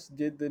Cyrus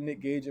did the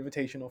Nick Gage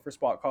Invitational for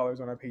spot callers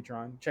on our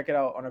Patreon. Check it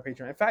out on our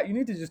Patreon. In fact, you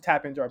need to just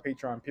tap into our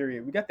Patreon.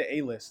 Period. We got the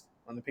A list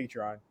on the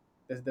Patreon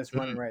that's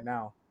running Mm. right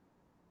now.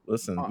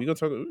 Listen, Uh, we can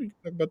talk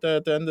about that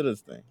at the end of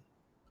this thing.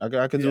 I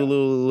could do yeah, a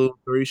little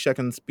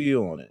 30-second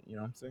spiel on it. You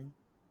know what I'm saying?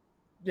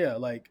 yeah.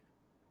 Like,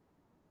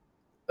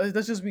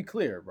 let's just be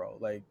clear, bro.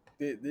 Like,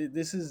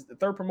 this is the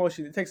third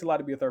promotion. It takes a lot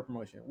to be a third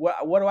promotion.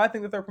 What do I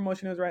think the third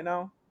promotion is right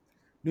now?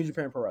 New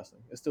Japan Pro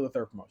Wrestling. It's still the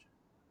third promotion.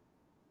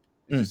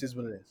 It Mm. just is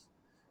what it is.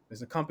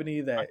 It's a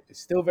company that is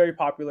still very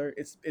popular.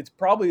 It's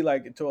probably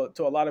like to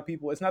a lot of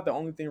people. It's not the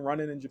only thing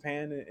running in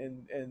Japan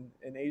and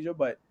in Asia,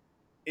 but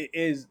it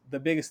is the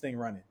biggest thing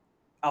running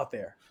out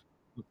there.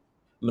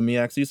 Let me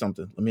ask you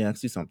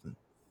something.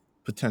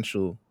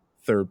 Potential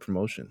third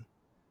promotion.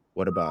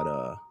 What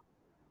about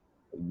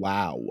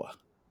Wow?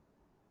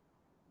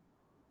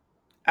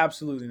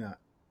 Absolutely not.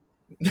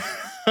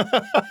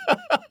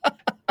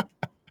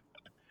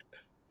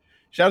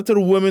 Shout out to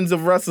the women's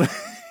of wrestling.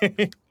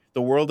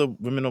 The world of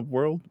women of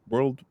world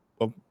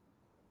of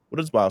what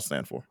does WOW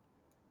stand for?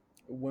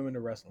 Women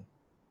of wrestling.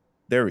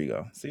 There we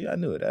go. See, I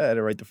knew it. I had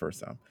it right the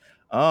first time.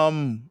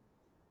 Um,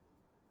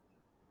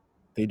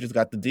 they just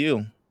got the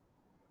deal.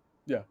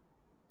 Yeah.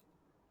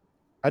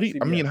 How do you?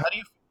 I mean, CBS. how do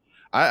you?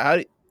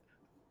 I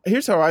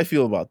here's how I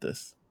feel about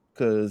this.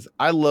 Because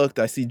I looked,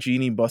 I see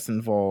Jeannie Buss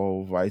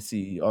involved, I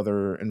see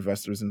other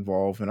investors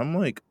involved, and I'm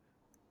like,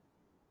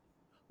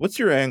 what's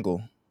your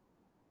angle?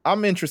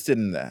 I'm interested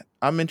in that.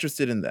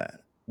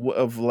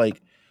 Of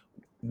like,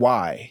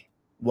 why?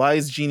 Why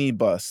is Jeannie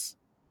Buss,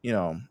 you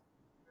know,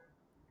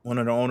 one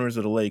of the owners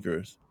of the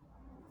Lakers,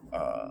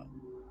 uh,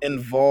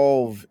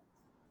 involved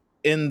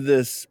in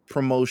this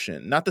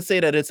promotion? Not to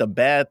say that it's a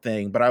bad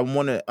thing, but I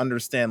want to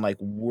understand like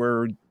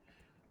where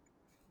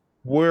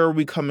are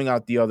we coming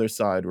out the other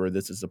side where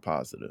this is a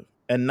positive?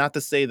 And not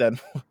to say that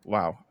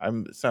wow,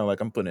 I'm sound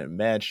like I'm putting it in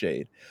mad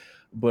shade,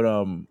 but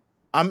I'm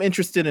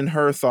interested in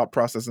her thought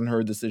process and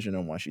her decision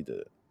on why she did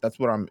it. That's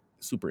what I'm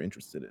super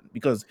interested in,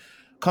 because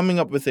coming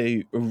up with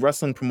a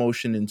wrestling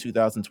promotion in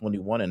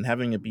 2021 and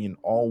having it be an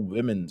all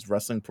women's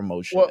wrestling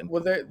promotion Well, and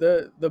well,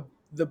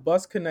 the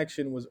bus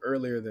connection was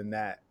earlier than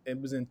that. It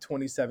was in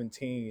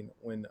 2017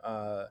 when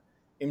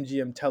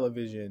MGM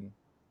Television,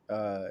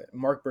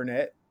 Mark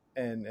Burnett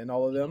and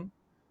all of them,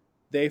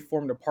 they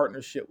formed a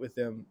partnership with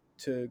them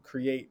to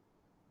create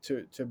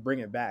to bring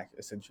it back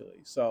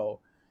essentially.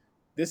 So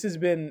this has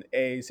been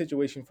a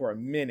situation for a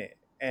minute,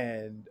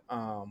 and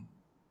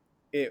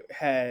it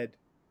had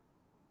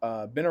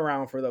been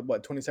around for the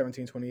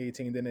 2017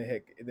 2018,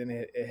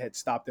 it had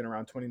stopped in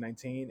around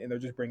 2019, and they're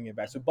just bringing it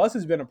back. So Bus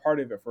has been a part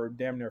of it for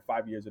damn near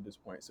 5 years at this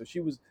point. So she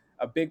was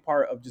a big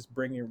part of just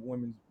bringing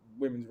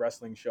women's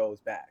wrestling shows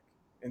back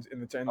in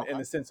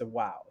the sense of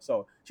wow.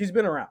 So she's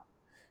been around.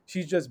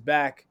 She's just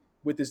back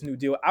with this new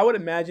deal. I would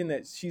imagine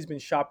that she's been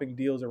shopping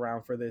deals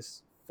around for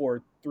this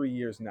for 3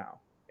 years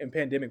now, and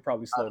pandemic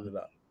probably slowed it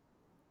up.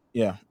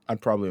 yeah,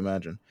 I'd probably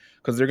imagine,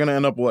 because they're gonna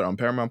end up what on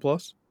Paramount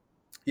Plus.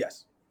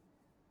 Yes.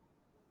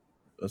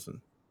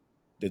 Listen,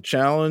 the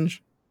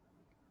challenge,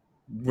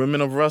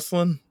 women of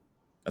wrestling.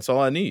 That's all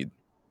I need.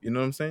 You know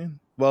what I'm saying?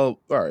 Well,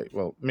 all right.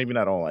 Well, maybe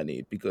not all I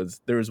need,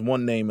 because there's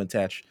one name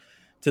attached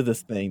to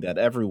this thing that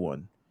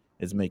everyone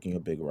is making a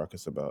big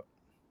ruckus about.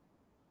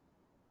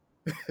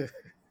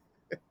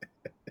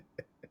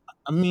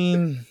 I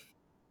mean,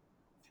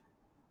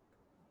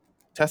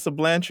 Tessa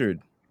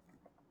Blanchard.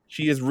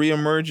 She has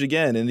reemerged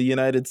again in the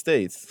United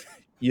States.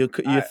 You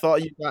I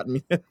thought you got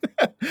me.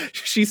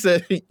 She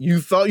said you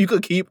thought you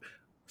could keep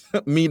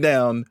me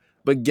down,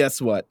 but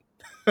guess what?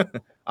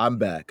 I'm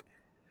back.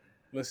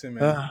 listen,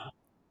 man.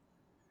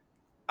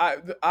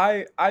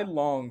 I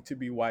long to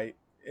be white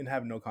and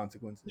have no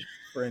consequences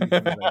for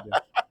anything that I do.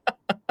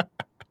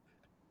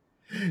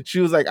 She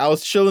was like, I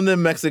was chilling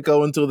in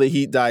Mexico until the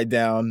heat died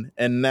down,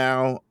 and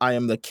now I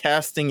am the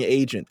casting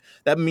agent.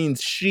 That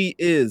means she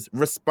is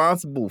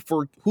responsible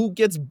for who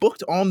gets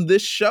booked on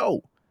this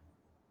show,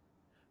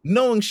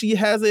 knowing she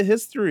has a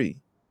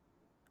history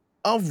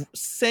of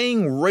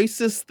saying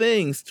racist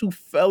things to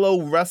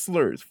fellow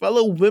wrestlers,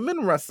 fellow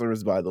women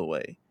wrestlers, by the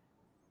way.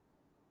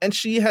 And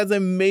she has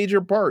a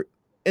major part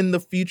in the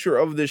future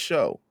of this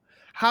show.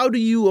 How do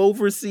you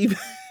oversee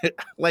that?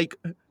 Like,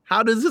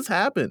 how does this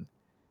happen?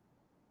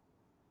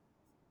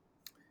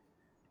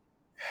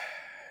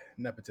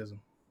 Nepotism.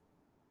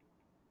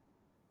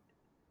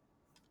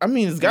 I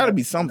mean, it's got to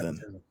be something.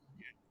 Nepotism.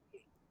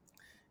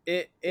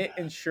 It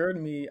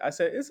ensured me. I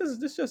said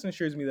this just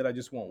ensures me that I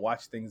just won't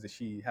watch things that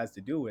she has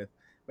to do with.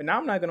 But now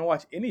I'm not going to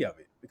watch any of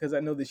it because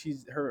I know that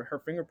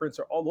her fingerprints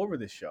are all over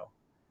this show.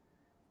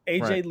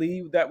 Right. AJ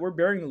Lee, that we're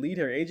bearing the lead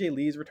here. AJ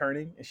Lee is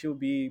returning and she'll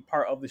be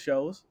part of the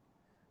shows.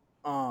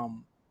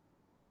 Um,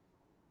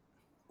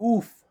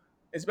 Oof,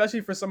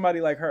 especially for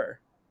somebody like her.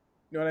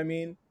 You know what I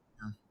mean?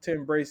 Yeah. To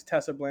embrace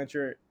Tessa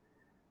Blanchard.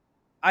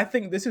 I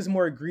think this is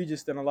more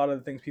egregious than a lot of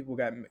the things people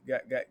get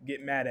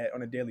mad at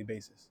on a daily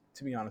basis.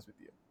 To be honest with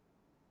you,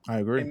 I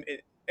agree.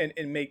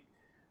 and make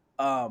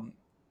um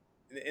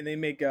and they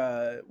make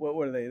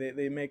what are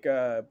they make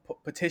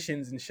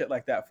petitions and shit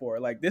like that for.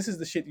 Like, this is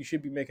the shit you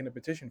should be making a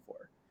petition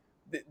for.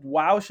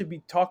 WoW should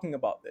be talking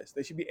about this.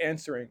 They should be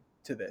answering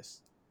to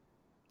this.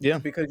 Yeah.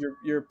 Because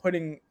you're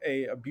putting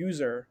a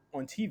abuser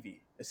on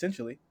TV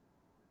essentially.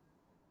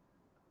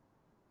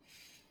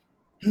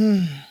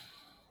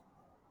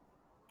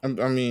 I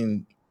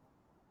mean,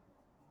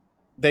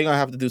 they're gonna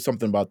have to do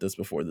something about this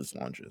before this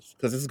launches,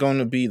 because it's going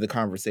to be the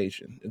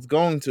conversation. There's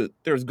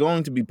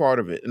going to be part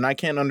of it, and I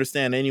can't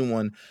understand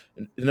anyone.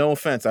 No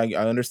offense, I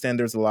understand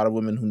there's a lot of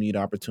women who need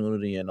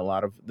opportunity, and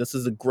this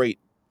is a great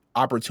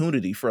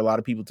opportunity for a lot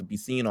of people to be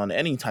seen on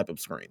any type of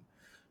screen.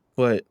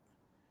 But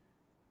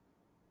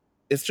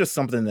it's just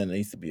something that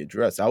needs to be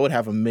addressed. I would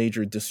have a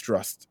major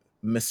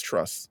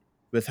mistrust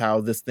with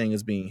how this thing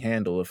is being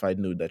handled if I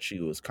knew that she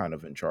was kind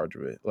of in charge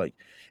of it. Like,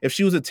 if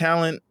she was a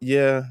talent,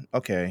 yeah,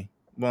 okay,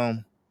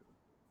 well,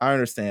 I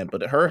understand.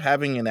 But her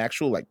having an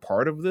actual like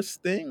part of this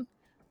thing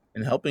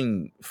and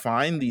helping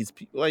find these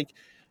people, like,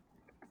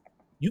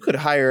 you could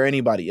hire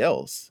anybody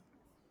else.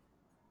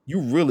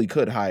 You really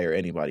could hire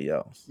anybody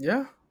else.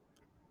 Yeah.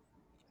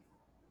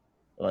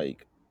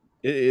 Like,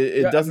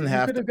 it Yeah, I doesn't mean, you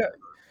have could to. have got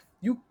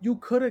you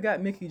could have got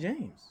Mickey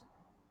James.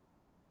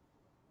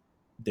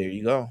 There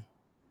you go.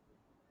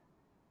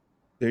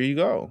 There you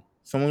go.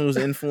 Someone who's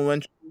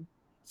influential,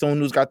 someone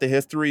who's got the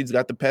history, who's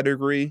got the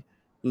pedigree,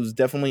 who's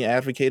definitely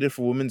advocated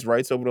for women's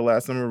rights over the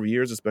last number of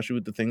years, especially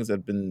with the things that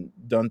have been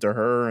done to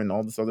her and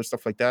all this other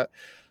stuff like that.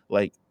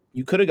 Like,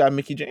 you could have got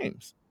Mickey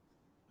James.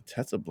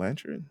 Tessa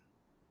Blanchard?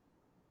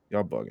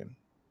 Y'all bugging.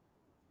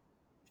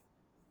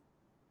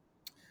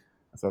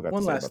 That's all I got to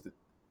One say about last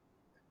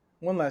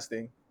one last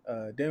thing.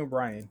 Daniel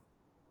Bryan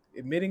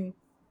admitting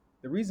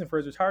the reason for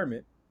his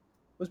retirement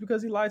was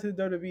because he lied to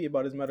the WWE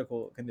about his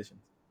medical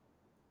conditions.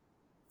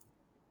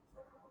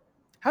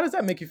 How does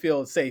that make you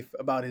feel safe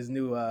about his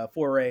new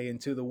foray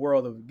into the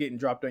world of getting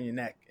dropped on your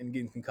neck and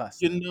getting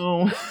concussed? You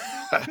know,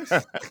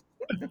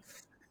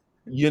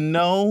 you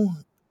know,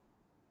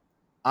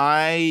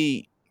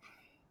 I.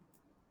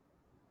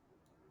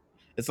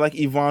 It's like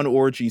Yvonne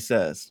Orgy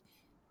says.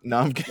 No,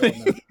 I'm Oh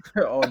kidding.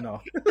 no! Oh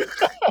no!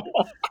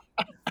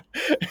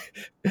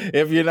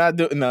 If you're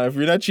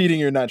not cheating,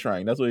 you're not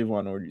trying. That's what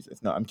Yvonne Orgy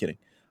says. No, I'm kidding.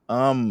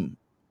 Um,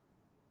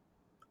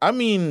 I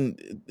mean,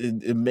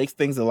 it makes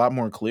things a lot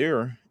more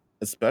clear,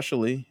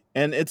 especially,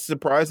 and it's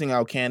surprising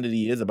how candid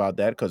he is about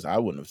that because I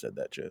wouldn't have said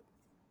that shit.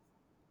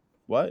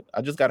 What?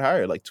 I just got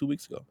hired like 2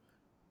 weeks ago.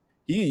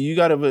 You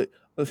gotta.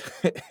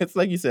 It's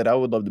like you said. I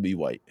would love to be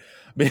white.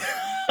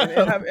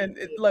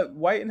 Like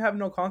white and have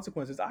no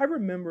consequences. I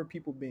remember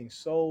people being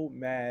so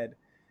mad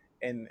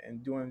and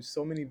doing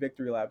so many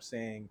victory laps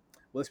saying,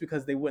 well, it's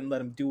because they wouldn't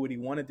let him do what he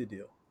wanted to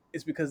do.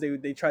 It's because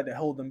they tried to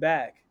hold him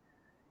back.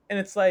 And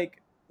it's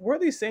like, we're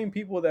these same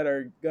people that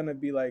are gonna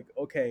be like,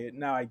 okay,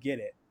 now I get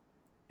it.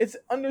 It's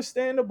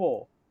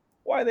understandable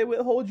why they would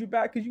hold you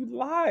back because you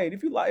lied.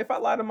 If I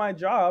lie to my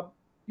job,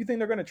 you think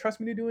they're gonna trust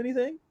me to do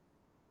anything?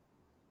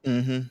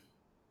 Mm-hmm.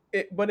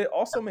 But it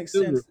also makes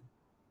sense,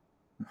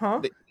 huh?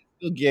 They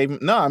still gave him.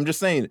 No, I'm just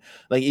saying,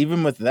 like,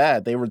 even with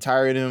that, they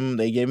retired him.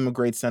 They gave him a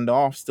great send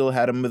off. Still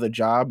had him with a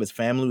job. His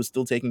family was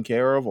still taken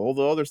care of. All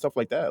the other stuff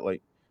like that.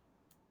 Like,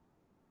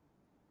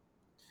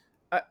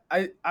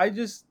 I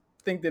just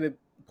think that it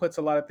puts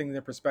a lot of things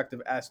in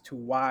perspective as to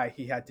why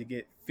he had to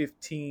get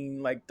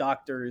 15 like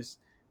doctors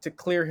to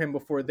clear him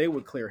before they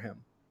would clear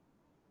him,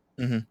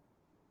 mm-hmm.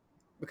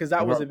 because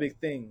that was a big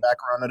thing.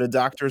 Background of the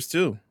doctors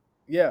too.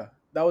 Yeah,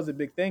 that was a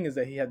big thing, is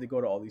that he had to go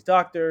to all these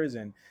doctors,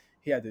 and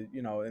he had to,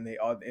 and they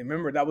all, and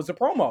remember, that was a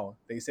promo.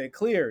 They said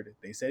cleared,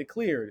 they said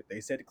cleared, they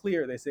said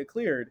cleared, they said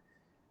cleared.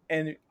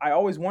 And I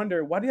always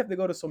wonder, why do you have to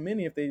go to so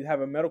many if they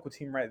have a medical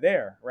team right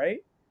there,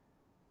 right?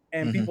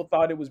 And Mm-hmm. people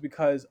thought it was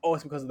because,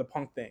 it's because of the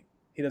Punk thing.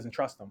 He doesn't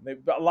trust them.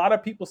 A lot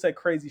of people said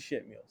crazy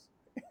shit, Meelz,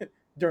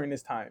 during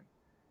this time,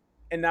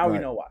 and now we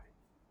Right. know why.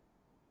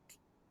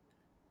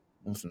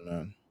 Listen,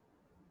 man,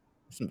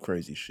 some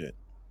crazy shit.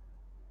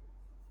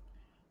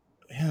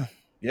 Yeah,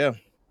 yeah,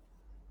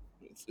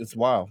 it's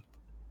wild.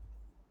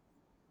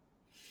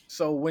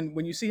 So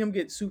when you see him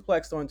get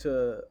suplexed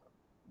onto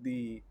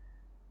the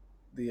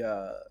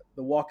the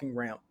walking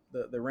ramp,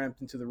 the ramp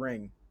into the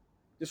ring,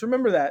 just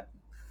remember that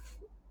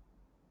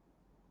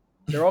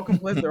they're all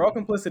complicit. They're all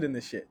complicit in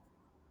this shit.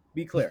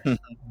 Be clear.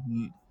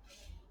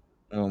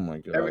 Oh my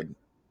Every god.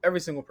 every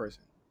single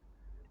person.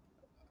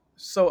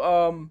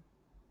 So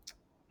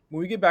when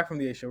we get back from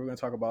the A show, we're going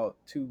to talk about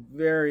two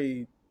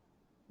very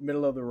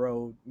middle of the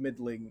road,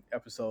 middling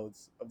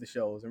episodes of the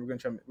shows, and we're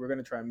going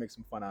to try and make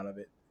some fun out of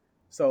it.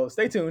 So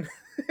stay tuned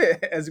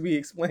as we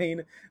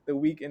explain the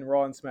week in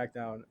Raw and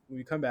SmackDown when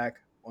we come back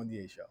on the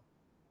A show.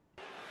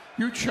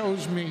 You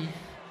chose me,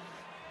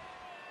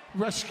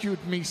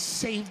 rescued me,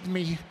 saved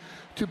me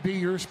to be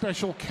your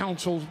special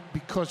counsel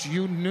because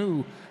you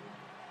knew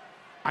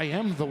I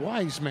am the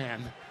wise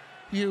man.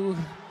 You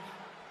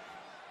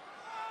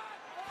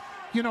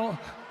know,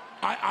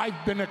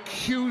 I've been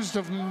accused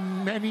of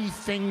many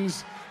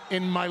things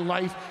in my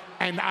life,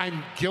 and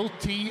I'm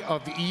guilty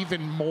of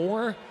even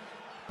more,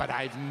 but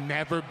I've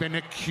never been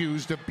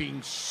accused of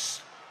being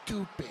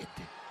stupid.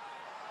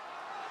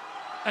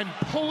 And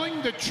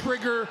pulling the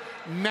trigger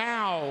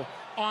now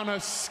on a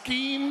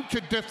scheme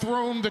to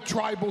dethrone the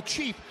tribal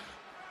chief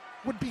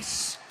would be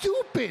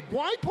stupid.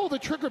 Why pull the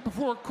trigger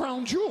before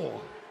Crown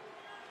Jewel?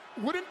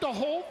 Wouldn't the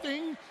whole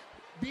thing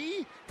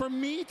be for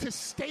me to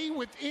stay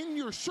within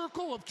your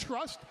circle of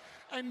trust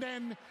and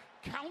then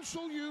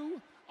counsel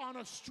you on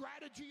a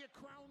strategy at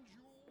Crown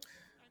Jewel?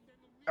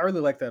 I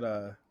really like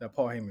that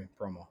Paul Heyman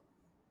promo.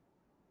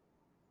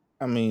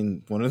 I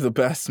mean, one of the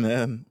best,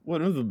 man.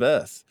 One of the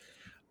best.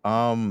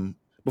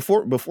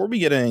 Before we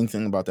get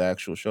anything about the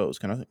actual shows,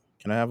 can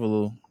I have a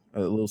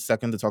little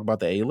second to talk about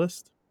the A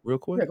list real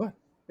quick? Yeah, go ahead.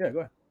 Yeah, go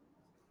ahead.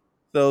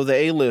 So the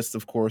A-list,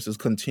 of course, is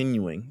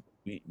continuing.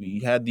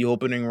 We had the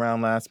opening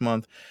round last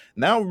month.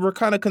 Now we're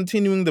kind of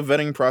continuing the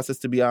vetting process,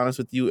 to be honest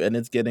with you, and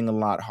it's getting a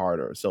lot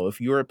harder. So if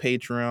you're a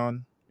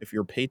patron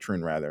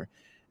rather,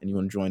 and you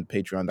want to join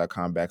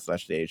patreon.com/the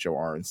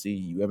HORNC,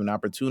 you have an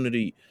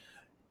opportunity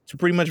to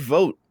pretty much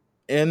vote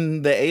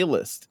in the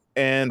A-list.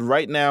 And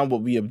right now,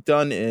 what we have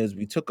done is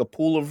we took a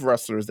pool of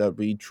wrestlers that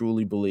we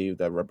truly believe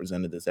that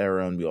represented this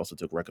era, and we also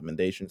took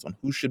recommendations on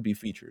who should be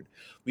featured.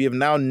 We have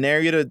now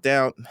narrowed it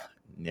down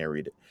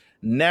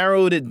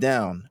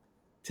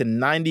to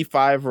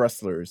 95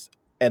 wrestlers.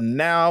 And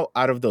now,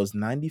 out of those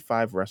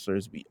 95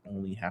 wrestlers, we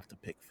only have to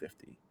pick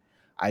 50.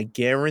 I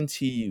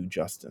guarantee you,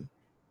 Justin,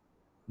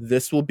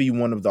 this will be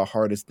one of the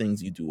hardest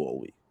things you do all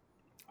week.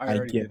 I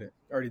already did it.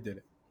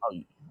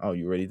 Oh,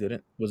 you already did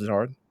it? Was it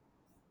hard?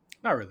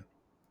 Not really.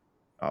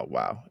 Oh,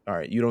 wow. All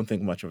right. You don't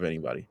think much of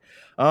anybody.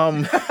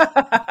 But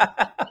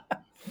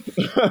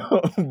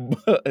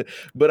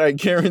I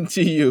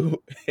guarantee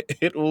you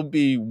it will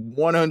be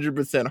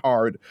 100%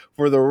 hard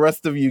for the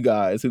rest of you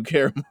guys who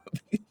care.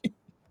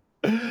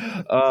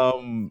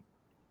 Yeah,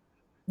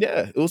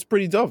 it was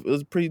pretty tough. It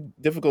was pretty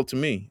difficult to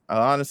me.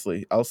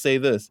 Honestly, I'll say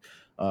this.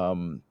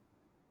 Out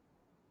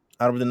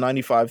of the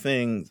 95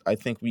 things, I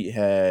think we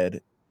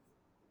had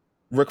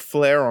Ric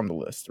Flair on the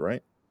list,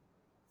 right?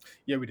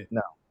 Yeah, we did.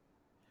 No.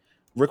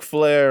 Ric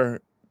Flair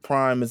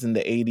prime is in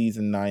the 80s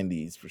and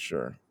 90s for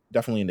sure.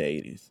 Definitely in the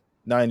 80s.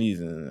 90s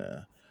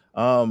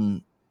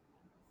and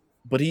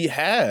but he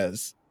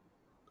has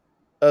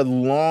a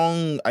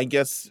long, I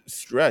guess,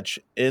 stretch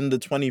in the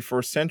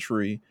 21st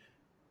century,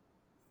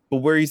 but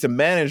where he's a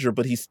manager,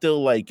 but he's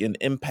still like an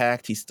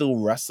Impact. He still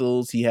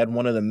wrestles. He had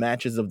one of the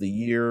matches of the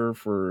year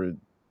for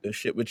the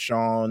shit with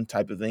Sean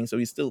type of thing. So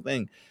he's still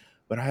thing.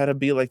 But I had to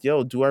be like,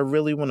 yo, do I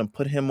really want to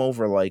put him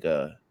over like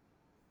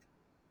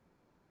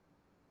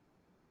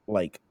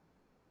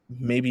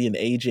maybe an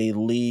AJ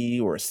Lee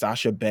or a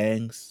Sasha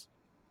Banks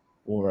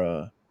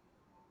or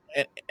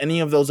any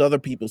of those other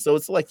people? So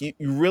it's like you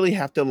really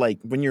have to, like,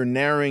 when you're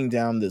narrowing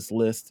down this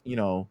list,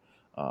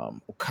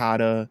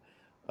 Okada,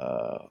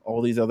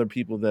 all these other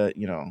people that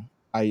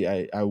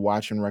I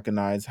watch and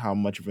recognize how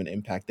much of an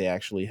impact they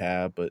actually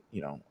have, but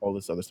all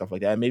this other stuff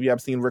like that. Maybe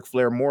I've seen Ric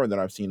Flair more than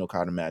I've seen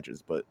Okada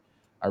matches, but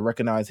I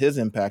recognize his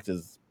impact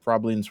is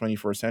probably in the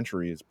 21st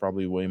century is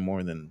probably way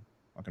more than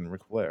fucking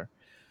Ric Flair.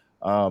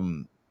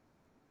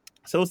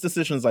 So it's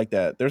decisions like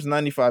that. There's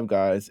 95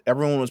 guys.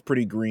 Everyone was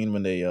pretty green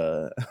when they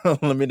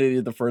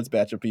eliminated the first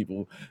batch of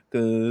people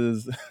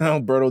because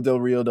Alberto Del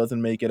Rio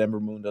doesn't make it, Ember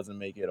Moon doesn't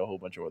make it, a whole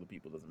bunch of other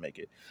people doesn't make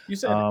it. You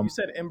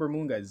said Ember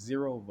Moon got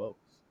 0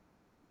 votes.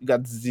 You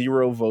got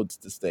 0 votes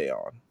to stay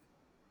on.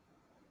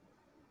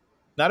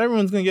 Not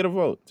everyone's gonna get a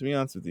vote, to be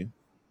honest with you.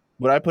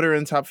 Would I put her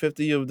in top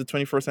 50 of the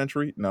 21st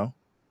century? No.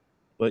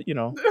 But you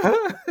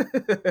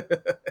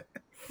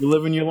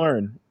live and you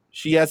learn.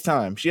 She has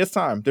time.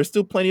 There's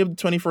still plenty of the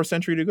 21st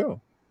century to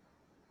go.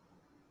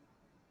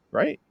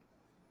 Right?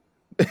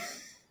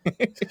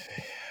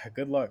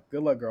 Good luck,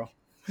 girl.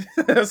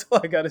 That's all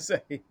I gotta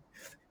say. You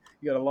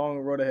got a long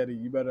road ahead of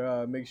you. You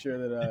better make sure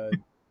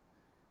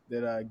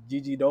that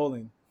Gigi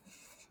Dolan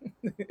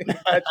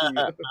catching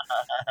you.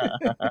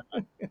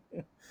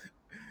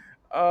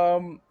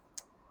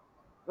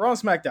 Raw and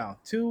Smackdown.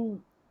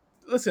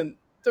 Listen,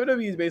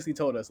 WWE basically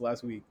told us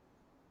last week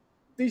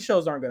these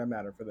shows aren't going to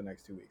matter for the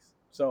next 2 weeks.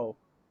 So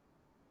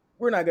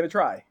we're not going to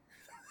try.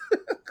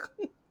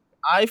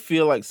 I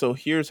feel like, so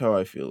here's how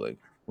I feel like.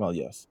 Well,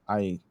 yes,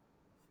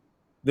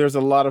 there's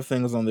a lot of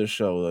things on this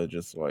show that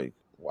just like,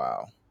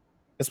 wow.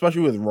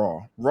 Especially with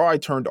Raw. Raw I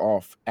turned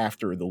off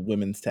after the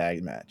women's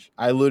tag match.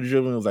 I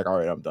legitimately was like, all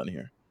right, I'm done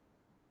here.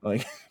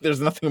 Like,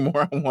 there's nothing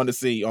more I want to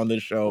see on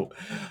this show.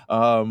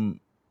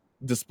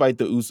 Despite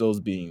the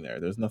Usos being there,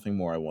 there's nothing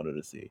more I wanted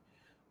to see.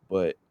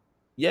 But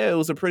yeah, it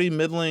was a pretty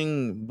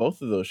middling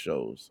both of those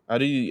shows.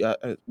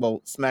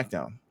 Well,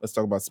 SmackDown. Let's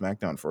talk about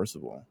SmackDown first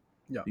of all.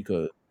 Yeah.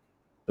 Because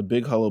the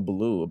big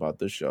hullabaloo about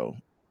this show,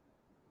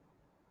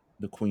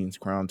 the Queen's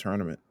Crown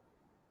tournament,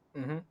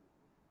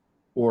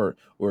 or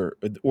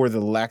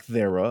the lack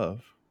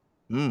thereof.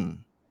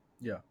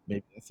 Yeah.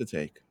 Maybe that's a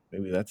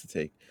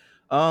take.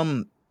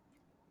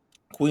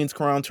 Queen's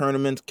Crown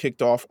tournament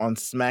kicked off on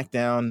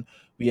SmackDown.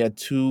 We had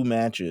 2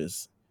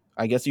 matches.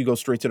 I guess you go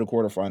straight to the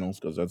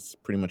quarterfinals because that's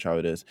pretty much how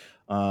it is.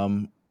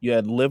 You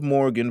had Liv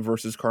Morgan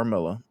versus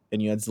Carmella,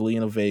 and you had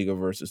Zelina Vega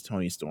versus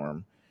Toni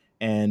Storm.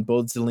 And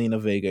both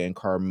Zelina Vega and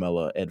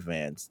Carmella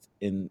advanced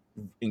in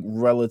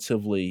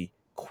relatively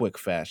quick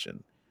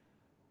fashion.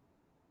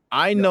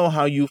 I know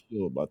how you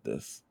feel about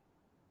this.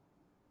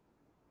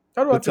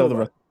 How do I feel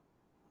about it?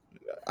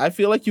 I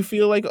feel like you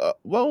feel like,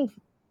 well,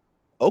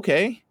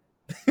 okay.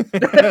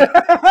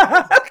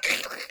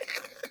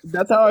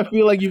 That's how I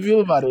feel like you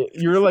feel about it.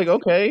 You're like,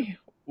 okay,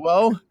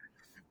 well,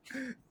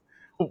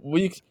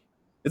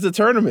 it's a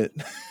tournament.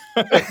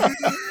 That's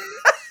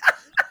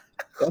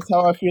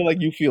how I feel like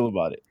you feel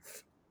about it.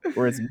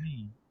 Whereas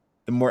me,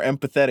 the more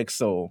empathetic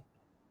soul,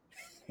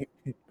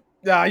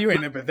 Nah, you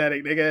ain't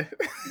empathetic, nigga.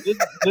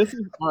 This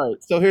is all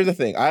right. So here's the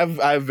thing. I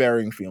have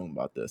varying feeling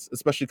about this,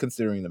 especially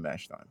considering the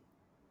match time.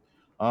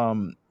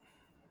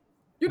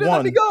 You didn't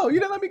let me One. go. You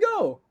didn't let me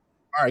go.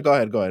 All right, go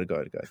ahead.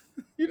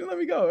 You didn't let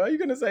me go. How you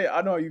gonna say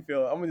I know how you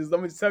feel? I'm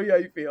gonna just tell you how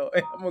you feel.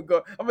 I'm gonna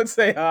go. I'm gonna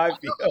say how I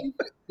feel.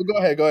 Go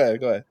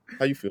ahead.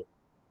 How you feel?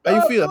 How you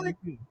I feel? feel like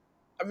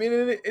I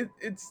mean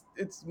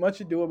it's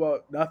much ado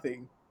about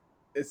nothing,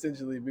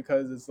 essentially,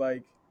 because it's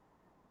like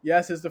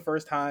yes, it's the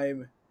first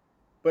time,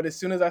 but as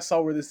soon as I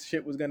saw where this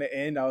shit was gonna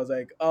end, I was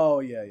like, oh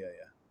yeah.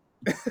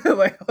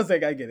 Like I was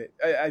like, I get it.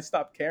 I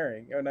stopped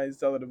caring when I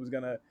saw that it was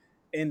gonna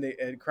end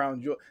at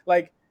Crown Jewel.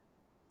 Like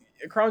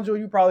at Crown Jewel,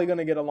 you're probably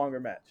gonna get a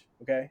longer match.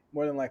 Okay,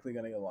 more than likely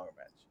gonna get a longer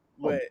match.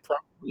 Oh, But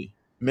probably,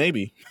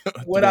 maybe. To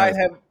be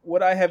honest,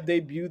 would I have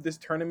debuted this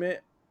tournament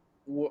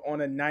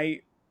on a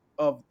night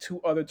of two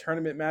other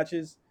tournament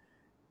matches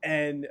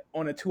and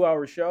on a 2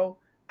 hour show?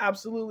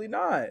 Absolutely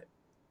not.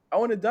 I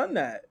wouldn't have done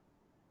that.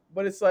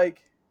 But it's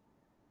like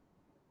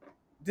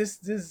this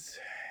is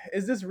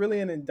this really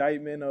an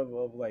indictment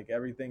of like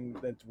everything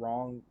that's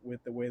wrong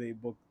with the way they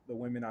book the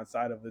women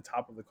outside of the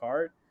top of the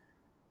card?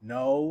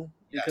 No,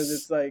 because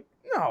yes, it's like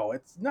no,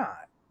 it's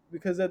not.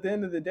 Because at the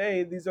end of the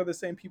day, these are the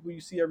same people you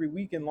see every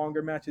week in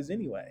longer matches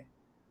anyway.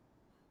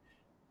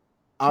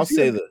 You I'll see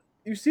say them. that.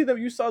 You see them.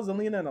 You saw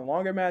Zelina in a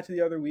longer match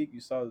the other week.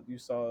 You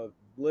saw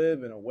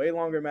Liv in a way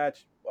longer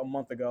match a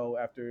month ago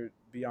after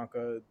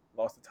Bianca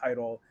lost the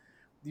title.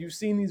 You've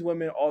seen these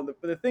women all.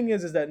 But the thing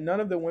is that none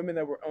of the women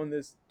that were on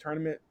this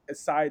tournament,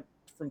 aside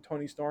from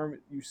Tony Storm,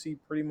 you see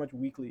pretty much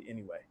weekly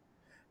anyway.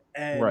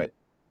 And Right.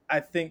 I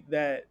think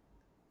that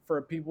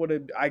for people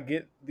to, I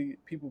get the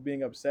people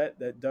being upset.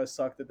 That does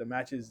suck that the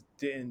matches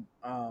didn't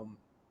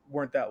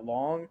weren't that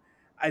long.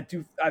 I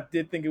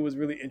did think it was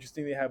really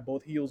interesting they had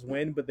both heels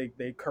win, but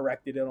they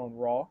corrected it on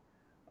Raw.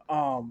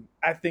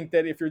 I think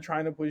that if you're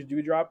trying to push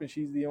Dewdrop and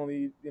she's the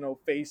only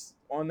face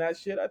on that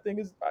shit, I think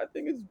it's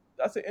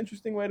that's an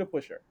interesting way to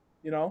push her,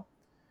 you know.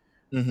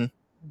 Mm-hmm.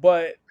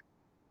 But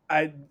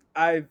I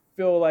I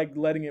feel like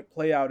letting it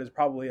play out is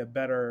probably a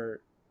better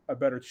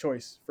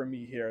choice for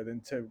me here than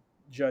to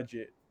judge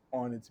it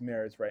on its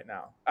merits right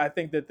now. I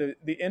think that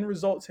the end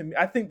result to me,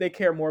 I think they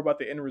care more about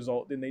the end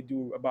result than they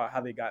do about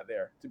how they got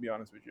there. To be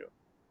honest with you,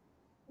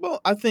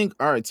 Well, I think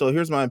all right. So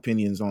here's my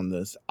opinions on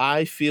this.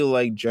 I feel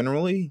like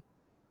generally,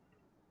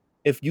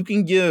 if you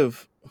can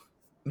give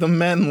the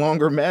men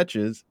longer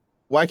matches,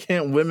 why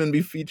can't women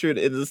be featured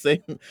in the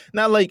same?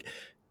 Not like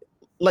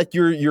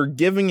you're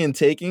giving and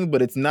taking,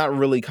 but it's not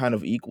really kind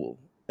of equal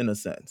in a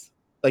sense.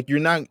 Like you're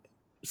not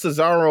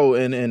Cesaro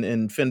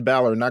and Finn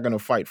Balor are not going to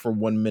fight for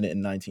 1 minute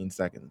and 19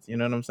 seconds. You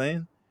know what I'm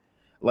saying?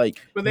 Like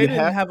but you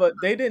have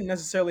they didn't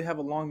necessarily have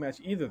a long match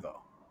either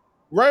though.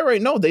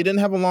 right. No, they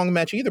didn't have a long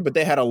match either, but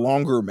they had a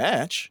longer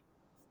match.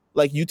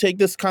 Like you take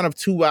this kind of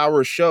 2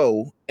 hour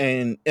show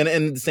and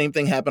the same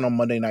thing happened on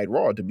Monday Night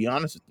Raw, to be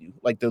honest with you.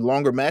 Like the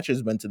longer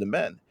matches went to the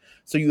men.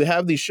 So you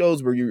have these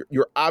shows where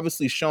you're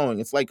obviously showing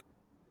it's like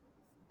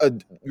a,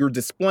 you're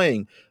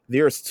displaying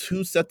there's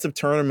two sets of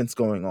tournaments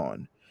going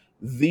on.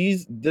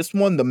 This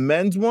one, the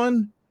men's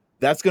one,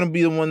 that's going to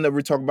be the one that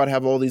we're talking about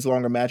have all these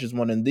longer matches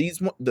one, and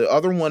the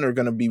other one are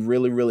going to be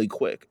really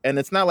quick. And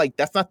it's not like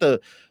that's not the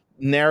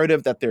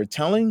narrative that they're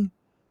telling,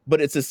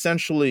 but it's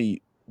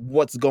essentially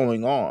what's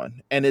going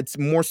on, and it's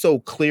more so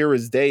clear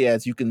as day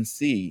as you can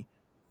see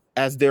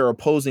as they're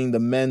opposing the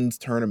men's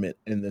tournament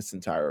in this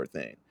entire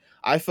thing.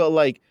 I felt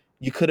like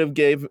you could have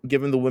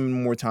given the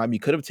women more time. You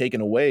could have taken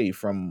away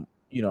from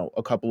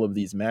a couple of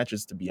these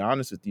matches. To be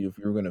honest with you, if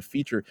you're going to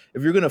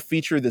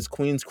feature this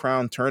Queen's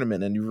Crown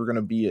tournament, and you were going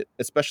to be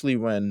especially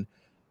when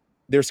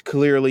there's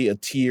clearly a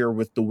tier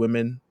with the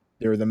women,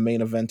 they're the main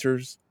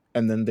eventers,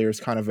 and then there's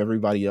kind of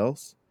everybody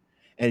else,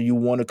 and you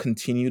want to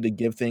continue to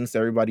give things to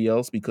everybody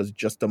else because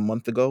just a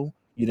month ago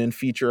you didn't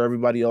feature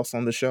everybody else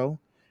on the show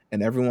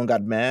and everyone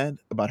got mad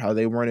about how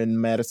they weren't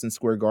in Madison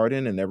Square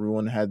Garden and they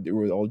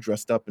were all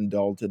dressed up and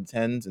all to the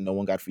tens and no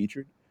one got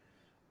featured.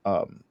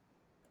 Um,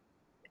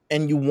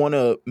 and you want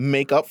to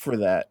make up for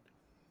that.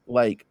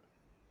 Like,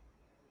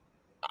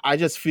 I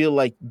just feel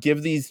like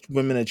give these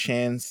women a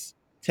chance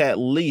to at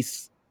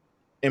least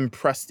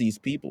impress these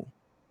people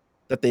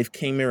that they've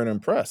came here and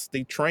impressed.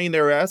 They train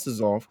their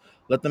asses off.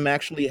 Let them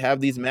actually have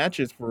these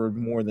matches for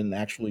more than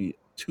actually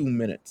 2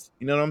 minutes.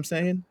 You know what I'm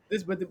saying?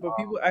 But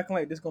people acting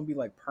like this gonna be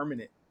like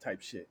permanent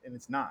type shit, and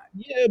it's not.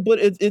 Yeah, but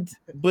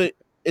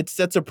it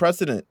sets a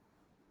precedent It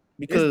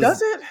because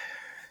doesn't.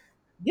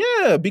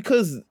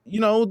 because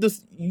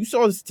this you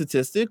saw the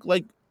statistic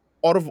like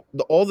out of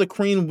all the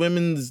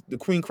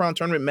Queen Crown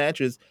tournament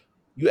matches,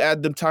 you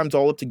add them times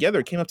all up together,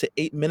 it came up to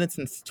 8 minutes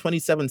and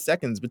 27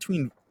 seconds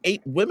between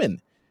 8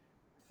 women.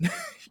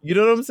 You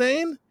know what I'm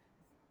saying?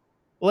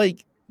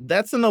 Like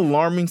that's an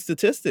alarming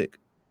statistic.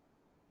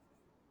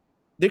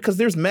 Because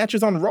there's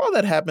matches on Raw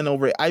that happen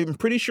over. I'm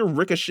pretty sure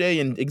Ricochet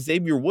and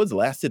Xavier Woods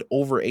lasted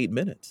over 8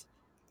 minutes.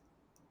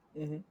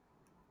 Mm-hmm.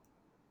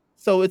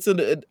 So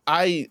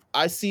I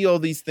see all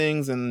these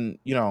things, and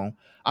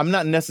I'm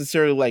not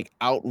necessarily like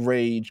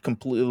outraged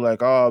completely,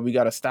 like, oh, we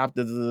got to stop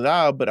this,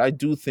 but I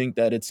do think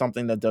that it's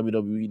something that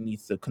WWE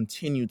needs to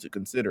continue to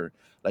consider.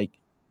 Like,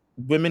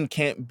 women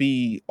can't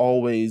be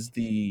always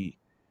the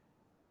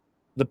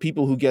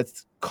people who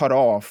gets cut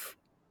off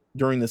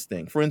during this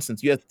thing. For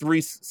instance, you had 3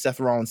 Seth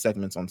Rollins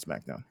segments on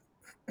SmackDown.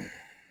 You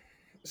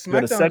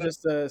had a SmackDown segment.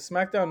 just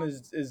SmackDown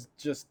is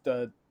just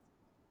Right,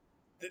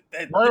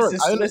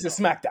 this is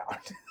SmackDown.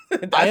 I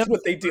That's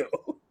what they do.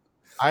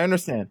 I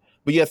understand,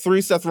 but you had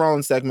 3 Seth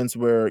Rollins segments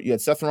where you had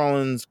Seth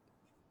Rollins.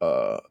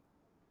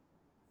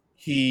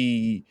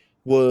 He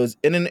was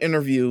in an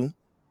interview,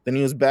 then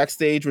he was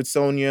backstage with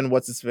Sonya and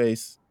what's his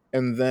face,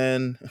 and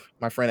then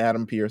my friend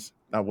Adam Pierce,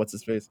 not what's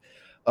his face,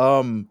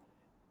 and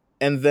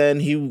then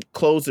he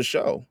closed the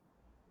show.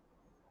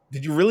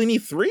 Did you really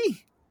need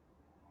 3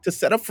 to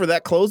set up for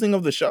that closing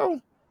of the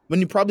show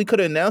when you probably could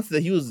have announced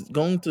that he was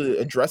going to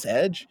address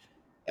Edge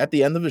at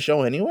the end of the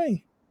show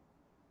anyway?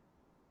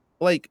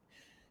 Like,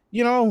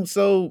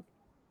 so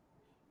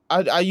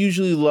I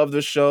usually love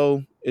the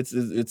show.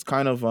 It's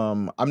kind of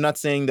I'm not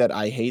saying that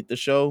I hate the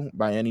show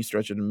by any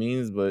stretch of the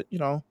means, but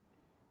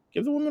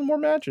give the women more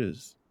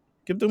matches.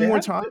 Give them more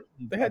time in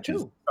these They had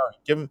matches.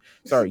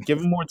 2. Give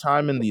them more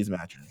time in these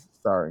matches.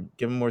 Sorry,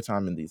 give them more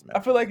time in these I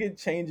feel matches. like it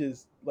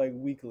changes like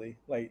weekly.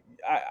 Like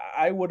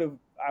I would have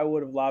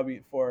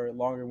lobbied for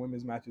longer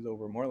women's matches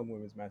over more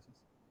women's matches,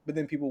 but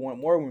then people want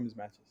more women's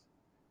matches.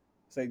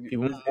 It's like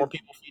People want more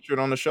people featured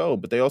on the show,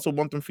 but they also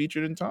want them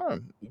featured in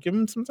time. Give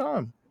them some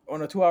time.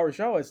 on a 2-hour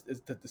show.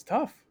 It's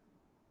tough.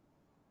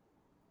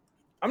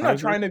 I'm I not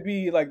agree. trying to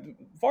be like,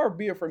 far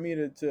be it for me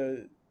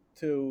to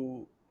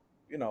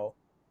you know.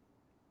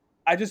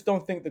 I just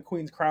don't think the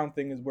Queen's Crown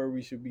thing is where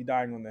we should be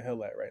dying on the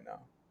hill at right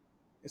now,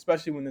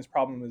 especially when this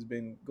problem has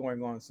been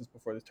going on since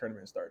before this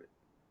tournament started.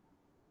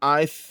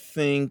 I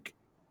think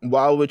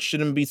while it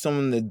shouldn't be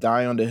something to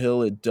die on the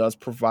hill, it does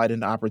provide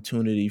an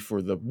opportunity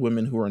for the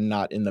women who are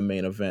not in the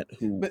main event,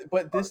 who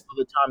But this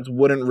other times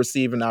wouldn't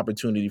receive an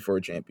opportunity for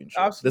a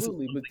championship. This is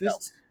absolutely, but something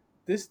else.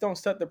 this don't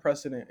set the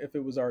precedent if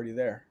it was already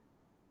there.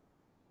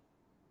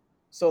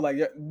 So like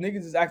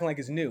niggas is acting like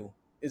it's new.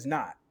 It's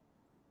not.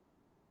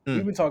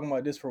 We've been talking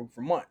about this for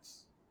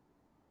months.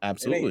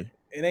 Absolutely.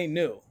 It ain't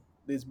new.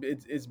 It's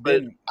But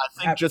been I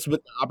think happening. just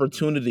with the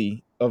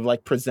opportunity of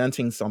like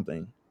presenting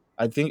something,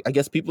 I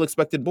guess people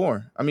expected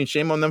more. I mean,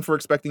 shame on them for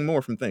expecting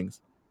more from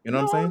things. You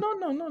know what I'm saying?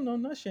 No.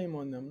 Not shame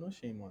on them. No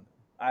shame on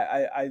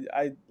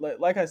them.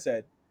 Like I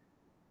said,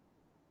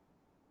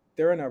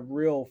 they're in a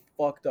real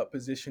fucked up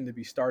position to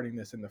be starting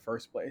this in the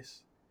first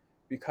place,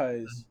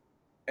 because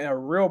in a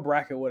real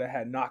bracket would have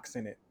had Knox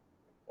in it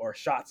or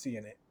Shotzi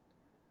in it,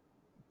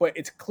 but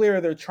it's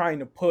clear they're trying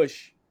to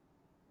push,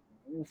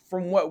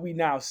 from what we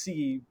now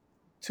see,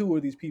 2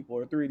 of these people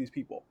or 3 of these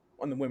people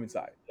on the women's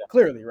side. Yeah.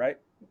 Clearly, right?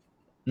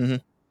 Mm-hmm.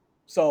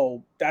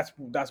 So that's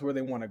where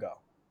they want to go.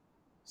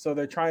 So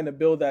they're trying to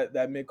build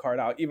that mid card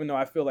out. Even though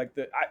I feel like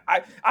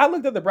I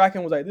looked at the bracket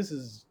and was like, this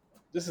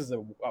is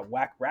a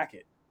whack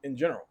bracket in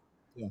general.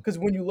 Because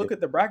when you look at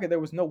the bracket, there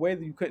was no way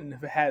that you couldn't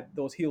have had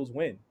those heels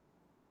win.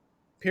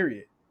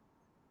 Period.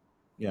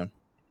 Yeah.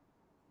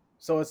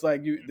 So it's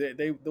like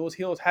those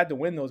heels had to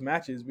win those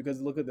matches,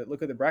 because look at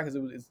the brackets.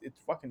 It's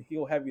fucking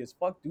heel heavy as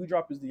fuck.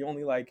 Dewdrop is the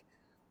only like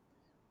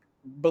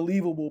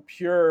believable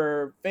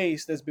pure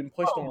face that's been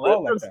pushed on Raw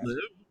like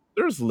that.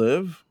 There's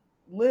Liv.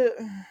 Liv.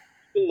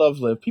 People love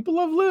Liv. People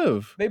love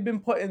Liv. They've been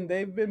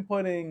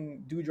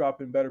putting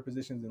Dewdrop in better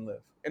positions than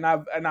Liv,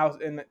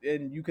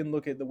 and you can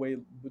look at the way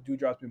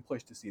Dewdrop's been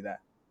pushed to see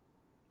that.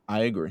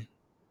 I agree.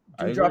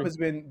 Dewdrop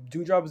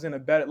is in a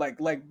better, like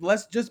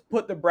let's just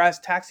put the brass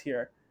tacks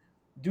here.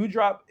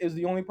 Dewdrop is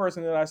the only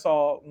person that I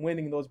saw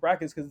winning those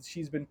brackets, because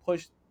she's been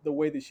pushed the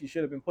way that she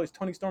should have been pushed.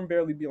 Toni Storm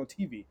barely be on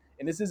TV,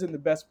 and this isn't the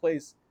best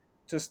place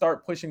to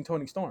start pushing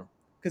Toni Storm,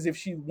 because if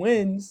she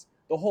wins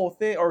the whole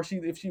thing, or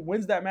if she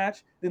wins that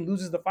match then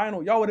loses the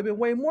final, y'all would have been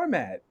way more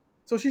mad.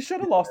 So she should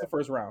have lost the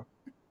first round.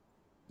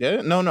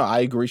 Yeah, no, I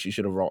agree. She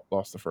should have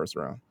lost the first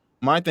round.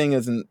 My thing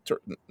isn't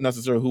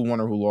necessarily who won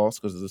or who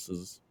lost, because this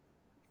is,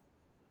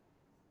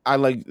 I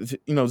like,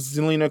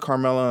 Zelina,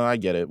 Carmella, I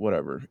get it,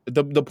 whatever.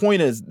 The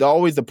point is,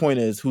 the point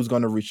is who's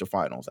going to reach the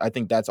finals. I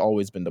think that's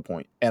always been the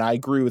point. And I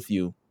agree with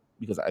you,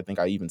 because I think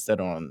I even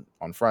said on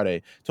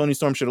Friday, Toni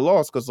Storm should have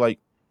lost, because like,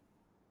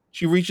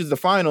 she reaches the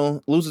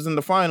final, loses in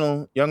the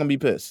final, y'all gonna be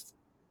pissed.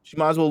 She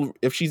might as well,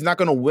 if she's not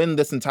gonna win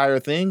this entire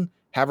thing,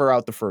 have her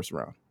out the first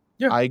round.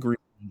 Yeah. I agree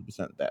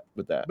 100%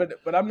 with that.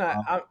 But I'm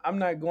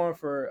not going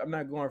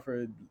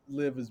for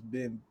Liv as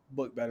being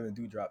booked better than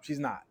Dewdrop. She's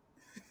not.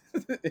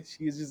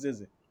 She just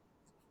isn't.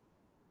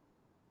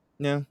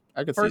 Yeah,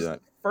 I could see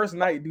that. First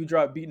night,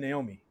 Dewdrop beat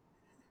Naomi.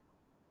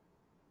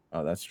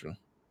 Oh, that's true.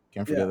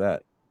 Can't forget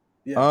that.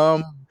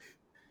 Yeah.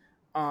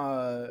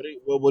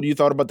 What do you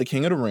thought about the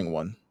King of the Ring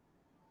one?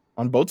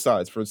 On both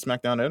sides for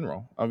SmackDown and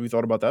Raw. How have you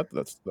thought about that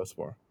thus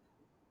far?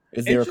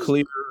 Is there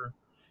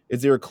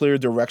a clear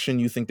direction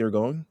you think they're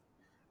going?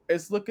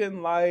 It's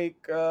looking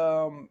like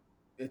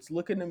it's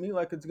looking to me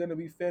like it's gonna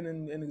be Finn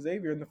and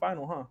Xavier in the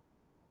final, huh?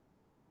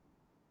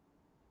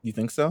 You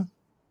think so?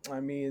 I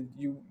mean,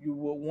 you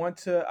will want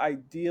to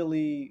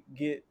ideally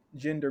get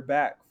Jinder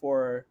back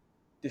for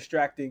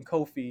distracting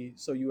Kofi,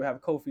 so you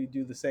have Kofi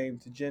do the same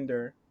to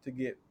Jinder to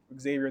get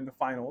Xavier in the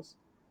finals.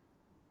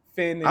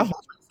 Finn I and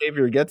hope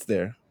Xavier gets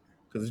there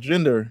because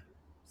Jinder,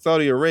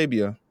 Saudi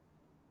Arabia,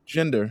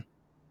 Jinder.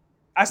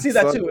 I see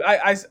that Saudi, too.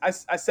 I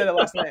said it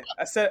last night.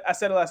 I said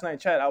it last night in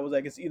chat. I was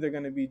like, it's either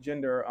gonna be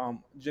Jinder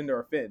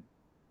or Finn.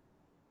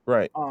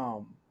 right.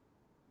 Um,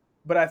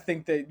 but I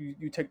think that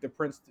you take the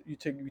Prince, you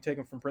take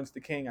him from Prince to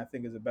King. I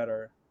think is a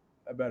better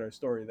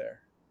story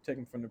there. Take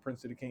him from the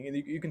Prince to the King, and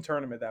you can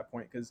turn him at that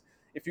point because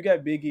if you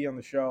got Big E on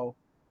the show,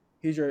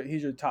 he's your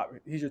top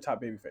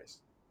baby face,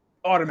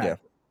 Yeah.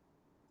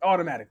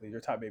 automatically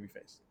your top baby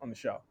face on the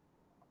show.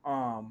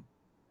 Um,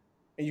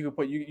 and you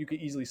could you could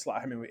easily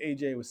slot him in with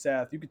AJ, with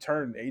Seth. You could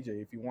turn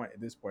AJ if you want at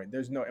this point.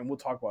 There's no, and we'll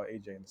talk about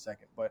AJ in a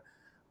second, but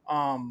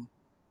um,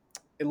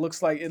 it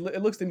looks like it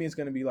looks to me it's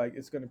gonna be like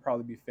it's gonna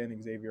probably be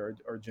Finn Xavier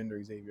or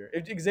Jinder Xavier.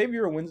 If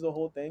Xavier wins the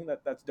whole thing,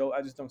 that's dope.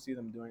 I just don't see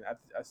them doing.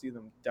 I see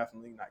them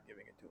definitely not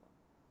giving it to him.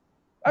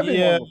 I've been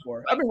Yeah. wrong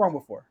before. I've been wrong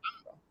before.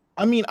 So.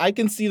 I mean, I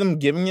can see them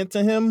giving it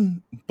to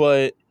him,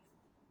 but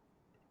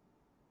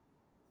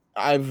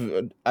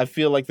I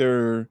feel like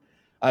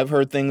I've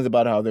heard things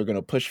about how they're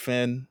gonna push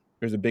Finn.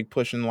 There's a big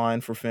push in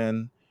line for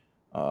Finn.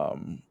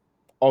 Um,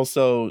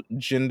 Also,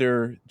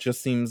 Jinder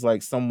just seems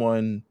like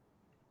someone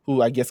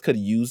who I guess could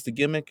use the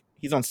gimmick.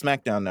 He's on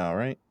SmackDown now,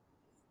 right?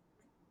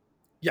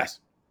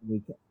 Yes.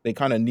 They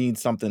kind of need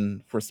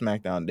something for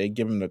SmackDown. They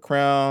give him the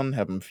crown,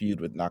 have him feud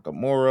with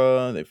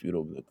Nakamura. They feud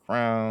over the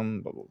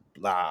crown, blah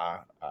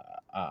blah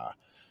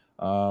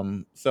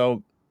blah.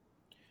 So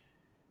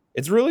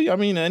it's really, I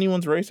mean,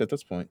 anyone's race at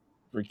this point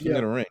for King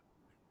of the Ring.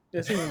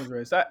 It's anyone's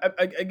race.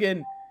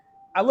 Again,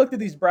 I looked at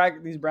these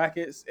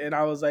brackets and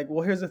I was like,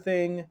 well, here's the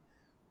thing.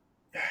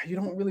 You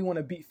don't really want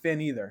to beat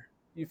Finn either.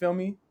 You feel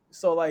me?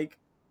 So like,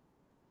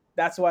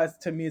 that's why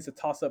to me it's a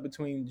toss up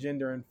between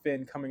Jinder and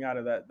Finn coming out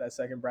of that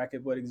second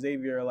bracket. But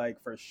Xavier,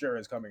 like, for sure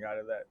is coming out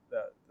of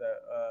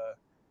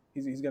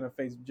he's gonna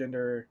face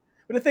Jinder.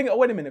 But the thing, oh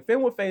wait a minute,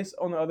 Finn would face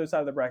on the other side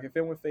of the bracket.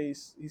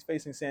 He's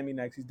facing Sammy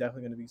next. He's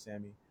definitely gonna beat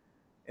Sammy,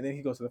 and then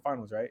he goes to the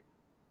finals, right?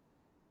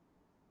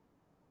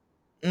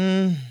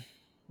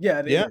 Yeah,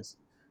 it is.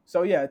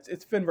 So yeah,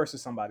 it's Finn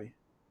versus somebody.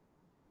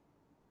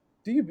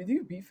 Do you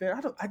beat Finn?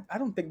 I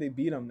don't think they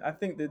beat him. I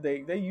think that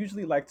they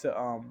usually like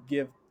to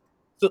give.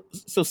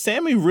 So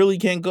Sammy really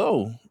can't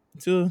go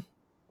to,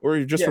 or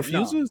he just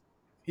refuses.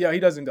 No. Yeah, he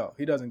doesn't go.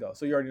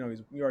 So you already know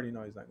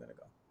he's not gonna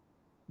go.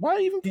 Why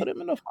even put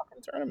him in a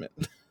fucking tournament?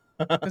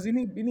 Because you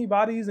need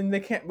bodies, and they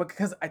can't.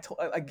 Because I told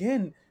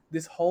again,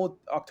 this whole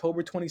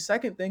October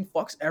 22nd thing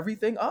fucks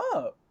everything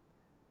up.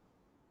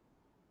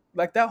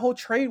 Like that whole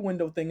trade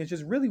window thing is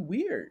just really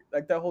weird.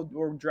 Like that whole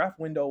or draft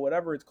window,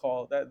 whatever it's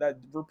called, that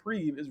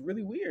reprieve is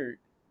really weird.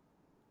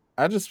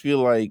 I just feel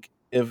like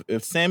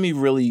if Sammy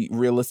really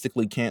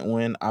realistically can't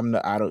win, I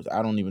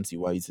don't even see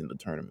why he's in the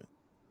tournament.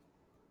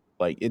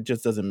 Like it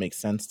just doesn't make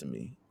sense to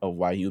me of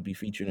why he would be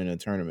featured in a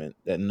tournament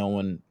that no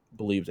one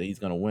believes that he's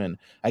gonna win.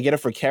 I get it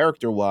for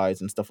character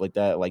wise and stuff like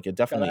that. Like it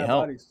definitely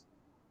helps.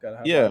 Gotta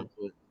have yeah.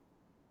 bodies.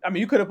 I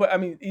mean, you could have put. I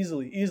mean,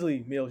 easily,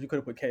 Meelz. You could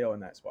have put KO in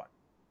that spot.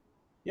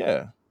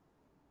 Yeah.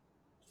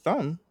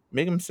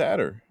 Make him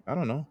sadder. I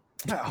don't know.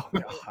 Oh,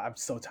 I'm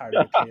so tired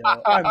of the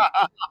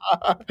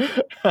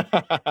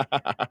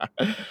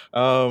KO.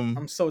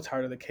 I'm so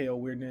tired of the KO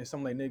weirdness.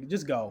 I'm like, nigga,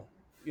 just go.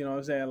 You know what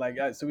I'm saying? Like,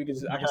 so I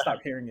can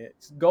stop hearing it.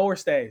 Just go or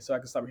stay, so I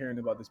can stop hearing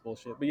about this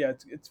bullshit. But yeah,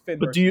 it's Finn.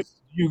 But do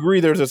you agree?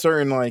 There's a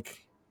certain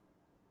like,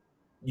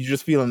 you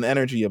just feel an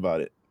energy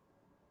about it.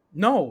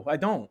 No, I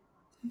don't.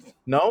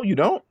 No, you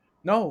don't.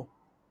 No.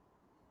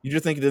 You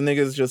just think the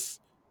nigga's this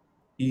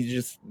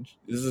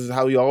is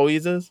how he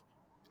always is.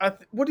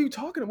 What are you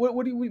talking?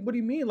 What do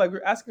you mean? Like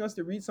you're asking us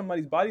to read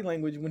somebody's body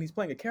language when he's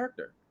playing a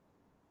character?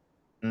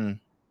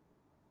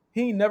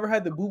 He never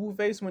had the boo boo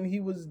face when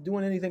he was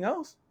doing anything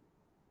else.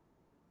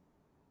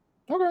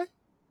 Okay.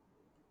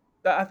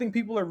 I think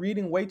people are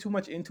reading way too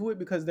much into it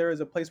because there is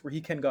a place where he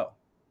can go.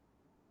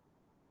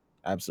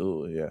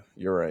 Absolutely, yeah,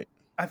 you're right.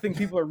 I think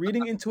people are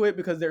reading into it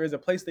because there is a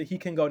place that he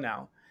can go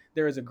now.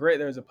 There is a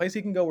place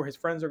he can go where his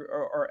friends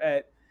are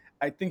at.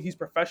 I think he's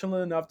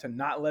professional enough to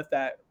not let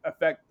that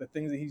affect the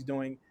things that he's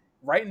doing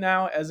right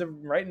now. As of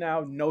right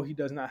now, no, he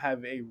does not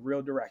have a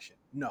real direction.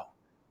 No.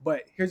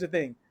 But here's the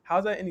thing.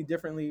 How's that any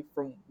differently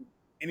from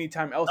any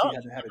time else he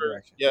hasn't had a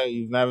direction? Yeah,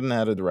 you haven't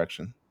had a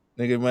direction.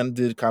 Nigga went and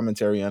did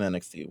commentary on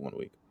NXT one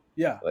week.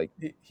 Yeah. Like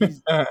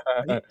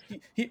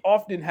he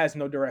often has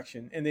no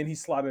direction, and then he's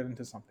slotted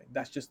into something.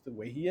 That's just the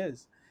way he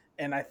is.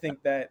 And I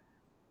think that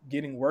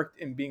getting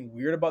worked and being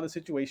weird about the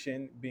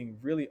situation, being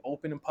really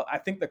open and I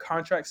think the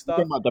contract stuff.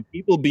 You're talking about the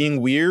people being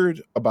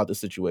weird about the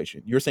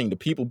situation. You're saying the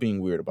people being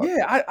weird about.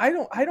 Yeah, I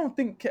don't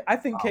think. I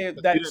think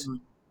that's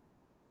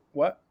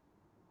what.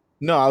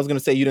 No, I was gonna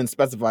say you didn't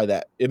specify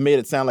that. It made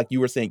it sound like you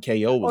were saying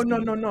KO was. Oh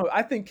no!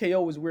 I think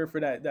KO was weird for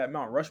that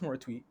Mount Rushmore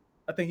tweet.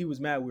 I think he was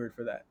mad weird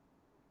for that.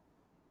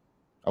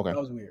 Okay. That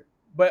was weird.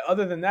 But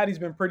other than that, he's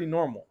been pretty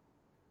normal.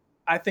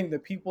 I think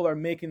that people are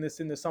making this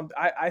into something.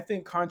 I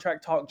think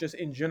contract talk just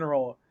in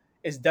general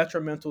is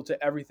detrimental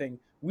to everything.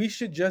 We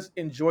should just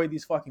enjoy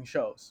these fucking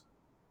shows.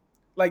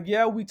 Like,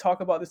 yeah, we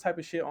talk about this type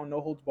of shit on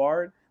No Holds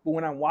Barred, but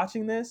when I'm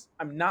watching this,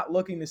 I'm not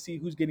looking to see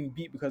who's getting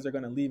beat because they're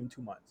going to leave in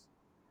 2 months.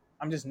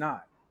 I'm just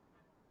not.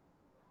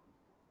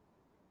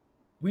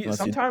 We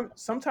Let's see.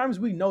 sometimes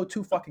we know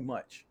too fucking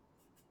much.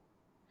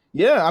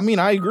 Yeah, I mean,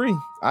 I agree.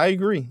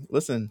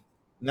 Listen,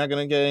 not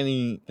gonna get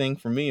anything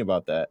from me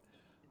about that.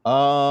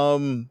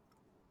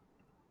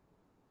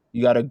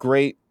 You got a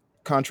great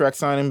contract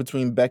signing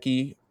between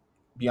Becky,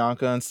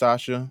 Bianca, and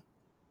Sasha.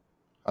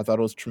 I thought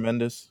it was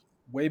tremendous.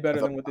 Way I better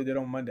thought, than what they did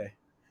on Monday.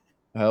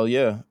 hell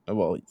yeah.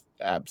 Well,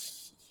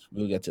 abs.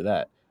 We'll get to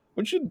that.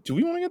 Do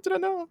we want to get to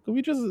that now? Can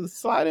we just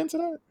slide into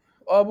that?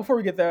 Before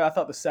we get there, I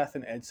thought the Seth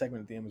and Edge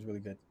segment at the end was really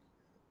good.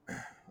 I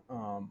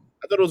thought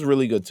it was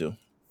really good too.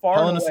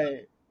 Far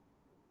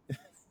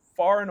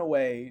and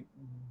away,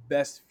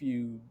 best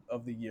feud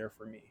of the year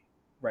for me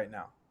right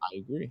now. I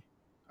agree.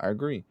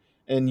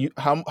 And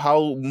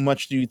how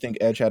much do you think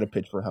Edge had a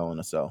pitch for Hell in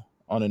a Cell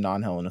on a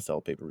non-Hell in a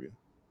Cell pay-per-view?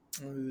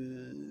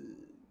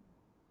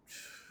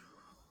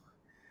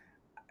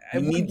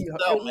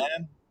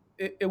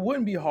 It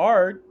wouldn't be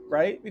hard,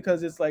 right?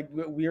 Because it's like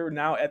we're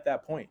now at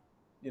that point.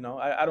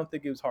 I don't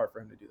think it was hard for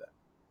him to do that.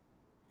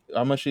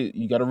 How much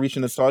you got to reach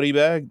in the Saudi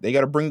bag? They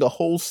got to bring the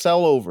whole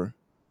cell over.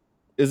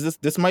 Is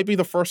this might be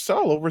the first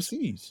cell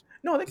overseas?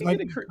 No, they can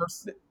get it.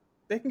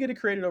 They can get it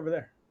created over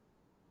there.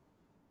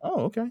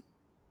 Oh, okay.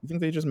 You think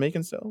they're just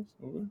making cells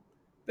over?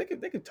 They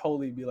could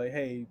totally be like,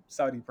 hey,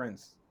 Saudi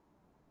Prince,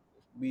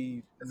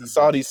 it's a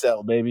Saudi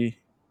cell, baby.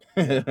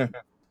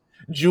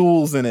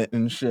 Jewels in it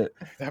and shit.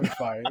 That'd be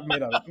fire.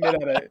 Made out of.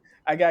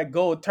 I got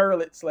gold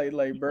turlets like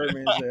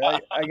Birdman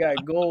said. I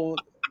got gold.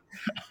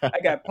 I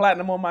got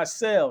platinum on my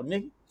cell,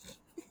 nigga.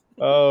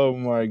 Oh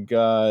my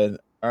god!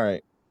 All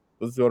right,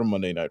 let's go to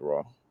Monday Night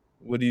Raw.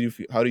 What do you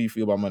feel? How do you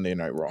feel about Monday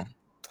Night Raw?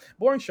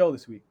 Boring show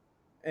this week,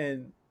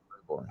 and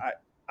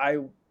I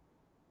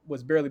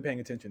was barely paying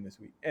attention this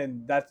week,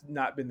 and that's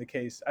not been the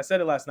case. I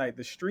said it last night.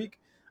 The streak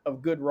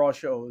of good Raw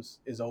shows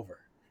is over.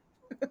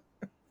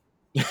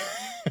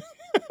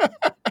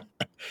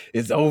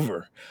 It's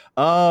over.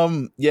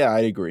 Yeah, I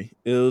agree.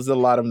 It was a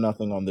lot of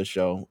nothing on this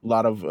show. A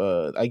lot of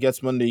I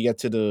guess Monday you get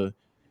to the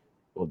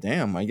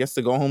I guess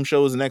the go home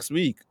show is next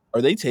week.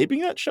 Are they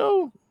taping that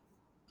show?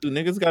 Do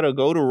niggas gotta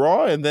go to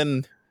Raw and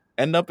then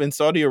end up in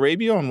Saudi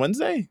Arabia on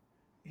Wednesday?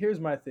 Here's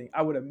my thing.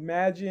 I would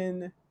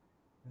imagine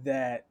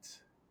that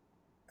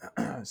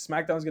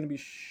SmackDown's gonna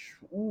be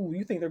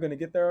you think they're gonna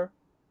get there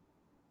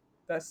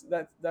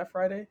that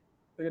Friday?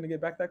 They're gonna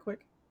get back that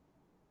quick?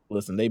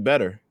 Listen, they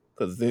better.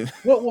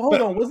 Well, hold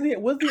on. Was the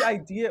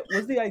idea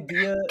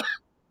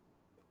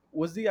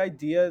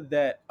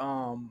that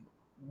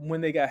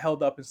when they got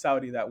held up in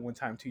Saudi that one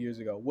time 2 years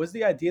ago, was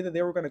the idea that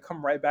they were going to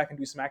come right back and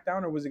do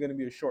SmackDown, or was it going to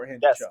be a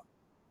shorthanded show?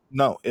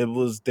 No, it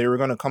was they were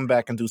going to come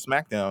back and do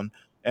SmackDown,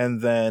 and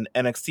then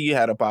NXT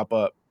had to pop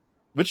up,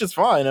 which is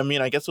fine. I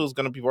mean, I guess it was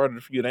going to be part of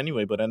the feud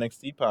anyway, but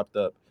NXT popped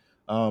up.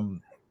 I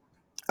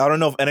don't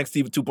know if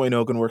NXT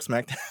 2.0 can work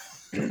SmackDown.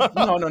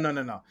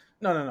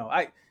 No.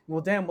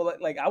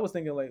 Like I was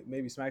thinking like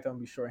maybe SmackDown would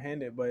be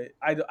shorthanded, but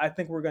I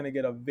think we're gonna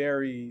get a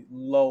very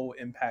low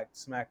impact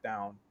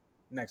SmackDown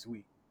next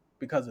week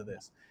because of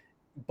this.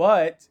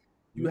 But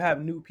you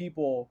have new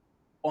people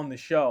on the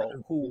show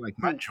who like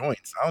my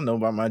joints. I don't know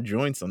about my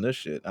joints on this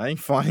shit. I ain't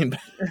fine.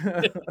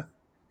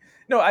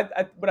 No,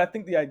 but I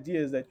think the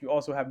idea is that you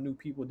also have new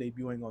people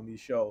debuting on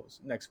these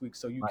shows next week,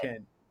 so you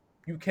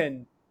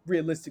can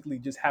realistically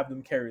just have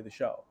them carry the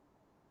show.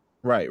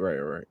 Right.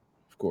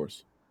 Of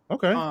course.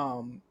 Okay.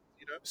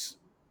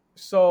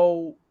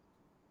 So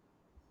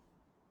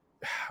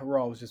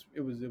Raw was just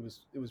it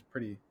was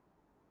pretty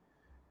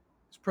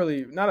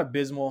not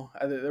abysmal.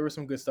 There was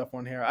some good stuff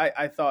on here.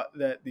 I thought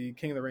that the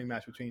King of the Ring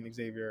match between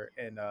Xavier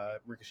and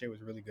Ricochet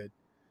was really good.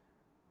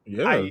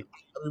 Yeah. Happy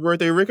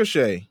birthday,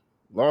 Ricochet.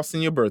 Lost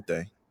in your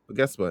birthday. But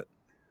guess what?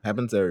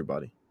 Happens to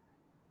everybody.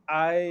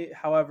 I,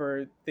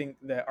 however, think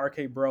that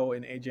RK Bro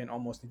and AJ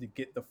almost need to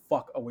get the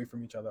fuck away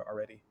from each other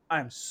already. I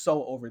am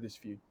so over this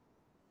feud.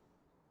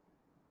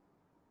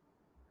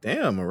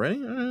 Damn, already?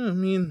 I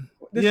mean,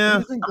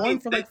 it's been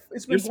going for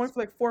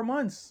like 4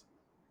 months.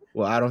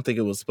 Well, I don't think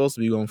it was supposed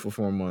to be going for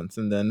 4 months.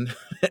 And then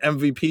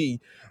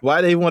MVP,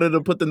 why they wanted to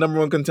put the number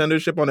one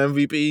contendership on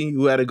MVP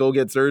who had to go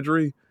get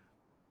surgery?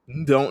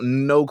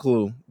 No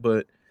clue.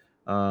 But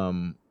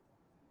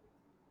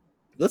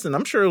listen,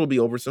 I'm sure it'll be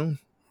over soon.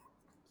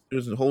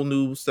 There's a whole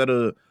new set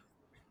of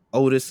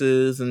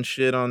Otises and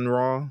shit on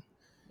Raw.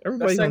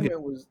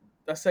 That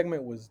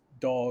segment was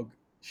dog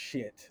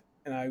shit.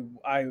 And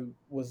I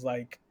was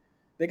like,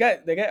 they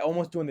got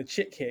almost doing the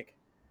chit kick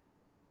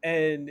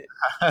and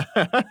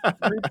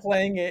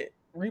replaying it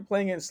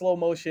in slow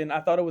motion. I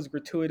thought it was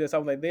gratuitous. I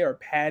was like, they are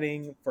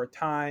padding for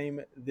time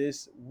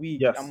this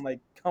week. Yes. I'm like,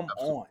 come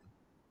on.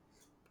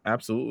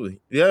 Absolutely.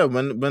 Yeah,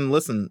 when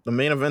listen, the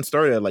main event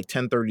started at like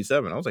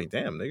 10:37. I was like,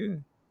 damn,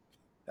 nigga,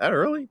 that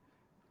early?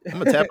 I'm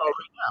gonna tap out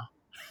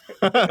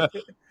right now.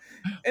 I'm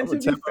And gonna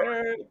tap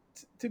out.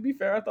 to be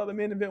fair, I thought the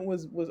main event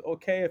was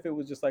okay if it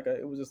was just like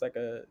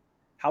a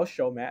house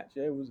show match.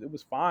 Yeah, it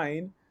was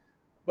fine.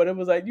 But it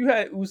was like you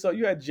had Uso,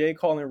 you had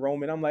J.Cole and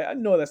Roman. I'm like, I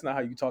know that's not how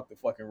you talk to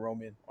fucking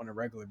Roman on a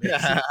regular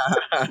basis.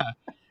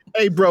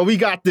 Hey, bro, we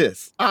got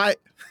this. I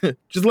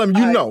just let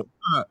you I know.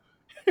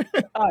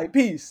 All right,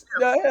 peace.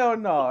 Yeah, hell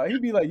no.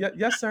 He'd be like,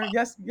 yes, sir.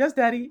 Yes, yes,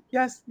 daddy.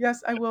 Yes,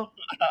 yes, I will.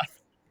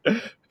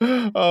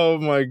 Oh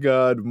my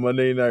God,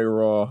 Monday Night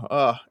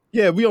Raw.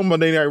 Yeah, we on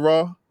Monday Night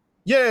Raw.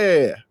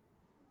 Yeah,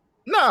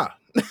 nah,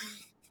 yeah,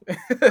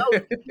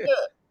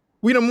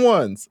 we them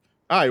ones.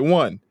 I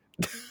won.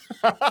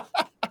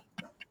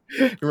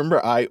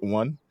 Remember I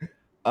won.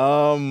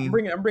 I'm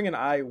bringing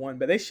I1,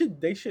 but they should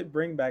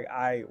bring back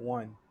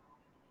I1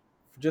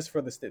 just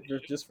for the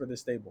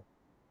stable.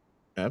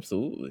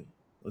 Absolutely.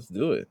 Let's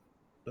do it.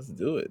 Let's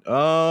do it.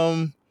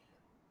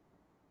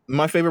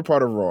 My favorite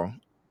part of Raw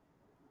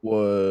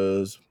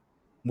was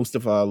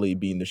Mustafa Ali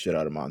beating the shit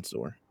out of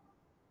Mansoor.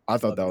 I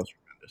thought Loved that it. was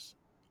tremendous.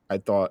 I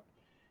thought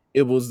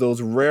it was those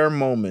rare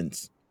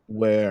moments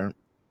where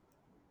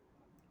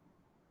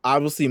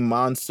obviously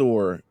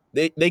Mansoor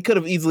they could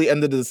have easily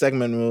ended the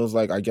segment and it was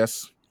like, I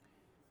guess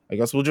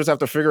we'll just have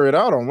to figure it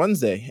out on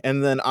Wednesday.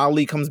 And then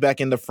Ali comes back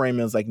in the frame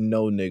and is like,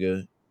 no,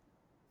 nigga,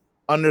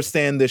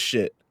 understand this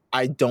shit.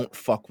 I don't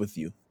fuck with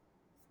you.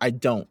 I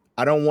don't.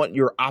 I don't want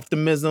your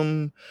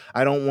optimism.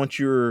 I don't want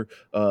your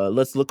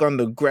let's look on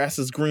the grass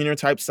is greener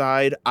type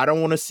side. I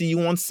don't want to see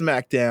you on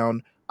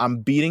SmackDown. I'm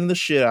beating the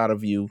shit out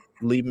of you.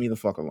 Leave me the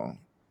fuck alone.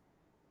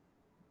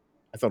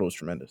 I thought it was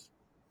tremendous.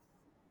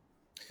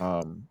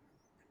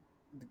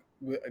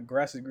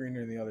 Grass is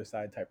greener than the other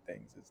side type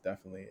things. It's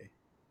definitely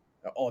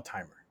an all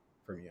timer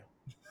from you.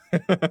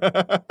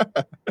 But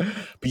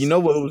you know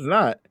what was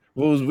not?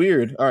 What was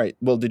weird? All right.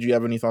 Well, did you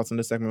have any thoughts on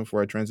this segment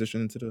before I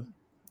transition into the?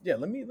 Yeah,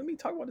 let me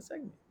talk about the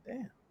segment.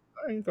 Damn.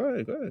 All right, go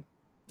ahead. Go ahead.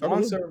 Talk a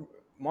little bit.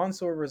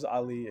 Mansoor versus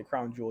Ali at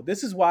Crown Jewel.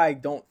 This is why I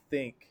don't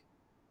think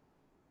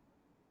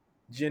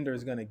Jinder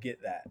is gonna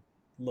get that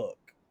look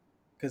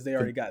because they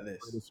already got this.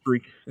 Greatest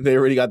streak. They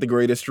already got the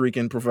greatest streak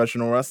in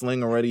professional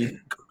wrestling. Already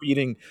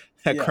competing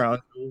at Yeah, Crown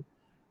Jewel.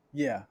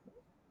 yeah.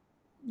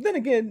 Then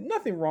again,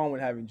 nothing wrong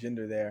with having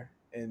Jinder there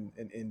in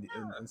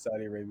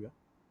Saudi Arabia.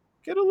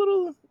 Get a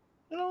little,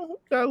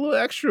 got a little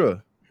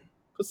extra.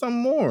 Put some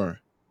more.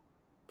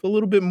 Put a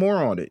little bit more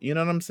on it. You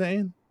know what I'm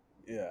saying?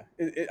 Yeah,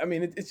 I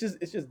mean, it's just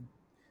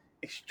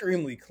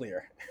extremely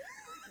clear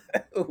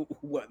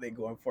what they're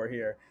going for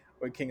here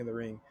with King of the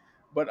Ring.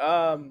 But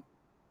I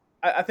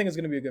think it's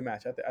going to be a good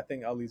match. I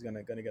think Ali's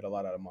gonna get a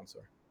lot out of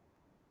Mansoor.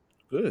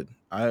 Good.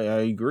 I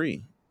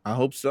agree. I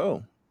hope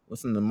so.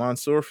 Listen, the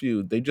Mansoor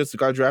feud, they just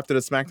got drafted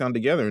at SmackDown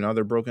together, and now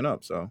they're broken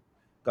up. So,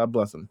 God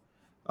bless them.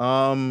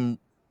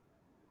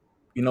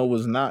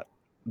 Was not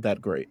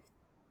that great.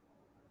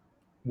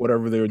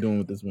 Whatever they were doing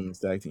with this women's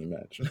tag team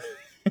match.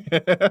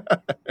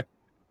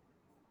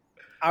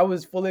 I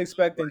was fully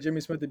expecting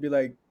Jimmy Smith to be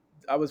like,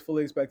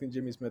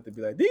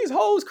 these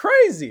hoes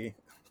crazy.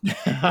 They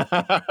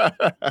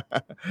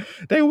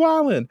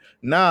wildin'.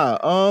 Nah,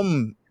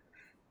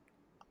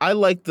 I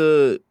like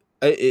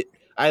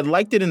I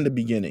liked it in the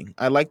beginning.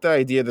 I like the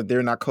idea that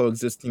they're not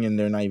coexisting and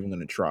they're not even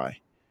gonna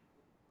try.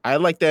 I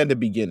liked that in the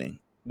beginning.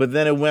 But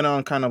then it went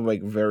on kind of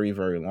like very,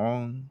 very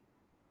long.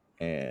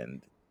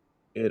 And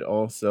it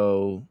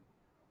also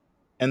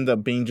ended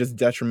up being just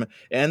detriment.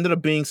 It ended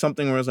up being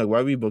something where it's like,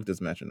 why we booked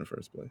this match in the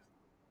first place?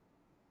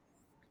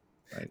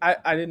 Right.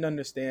 I didn't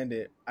understand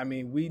it. I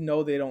mean, we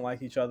know they don't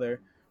like each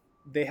other.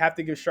 They have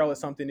to give Charlotte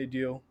something to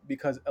do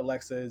because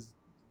Alexa is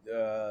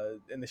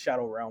in the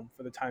Shadow Realm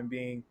for the time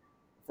being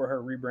for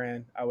her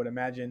rebrand, I would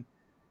imagine.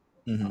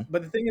 Mm-hmm.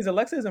 But the thing is,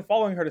 Alexa isn't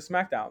following her to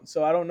SmackDown,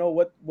 so I don't know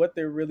what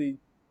they're really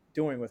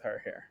doing with her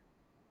here.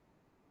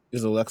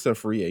 Is Alexa a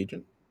free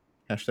agent?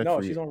 Hashtag No,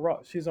 free she's agent. on Raw.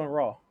 She's on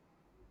Raw.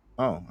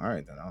 Oh, all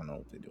right then. I don't know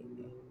what they do.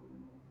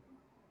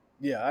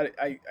 Yeah,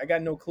 I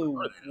got no clue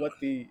what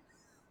the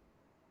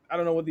I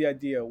don't know what the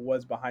idea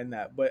was behind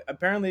that, but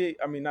apparently,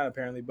 I mean not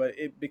apparently, but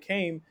it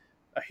became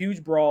a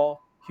huge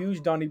brawl,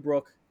 huge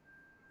Donnybrook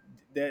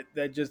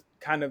that just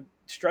kind of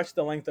stretched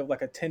the length of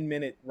like a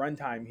 10-minute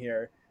runtime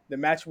here. The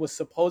match was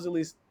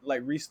supposedly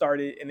like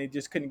restarted and they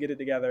just couldn't get it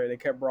together. They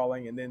kept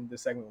brawling and then the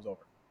segment was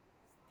over.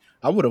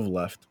 I would have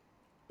left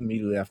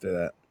immediately after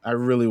that. I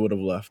really would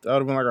have left. I would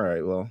have been like, all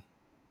right, well,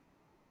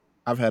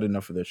 I've had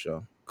enough of this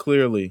show.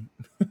 Clearly,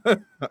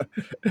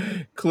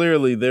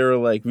 clearly, they were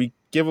like, we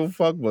give a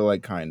fuck, but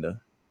like,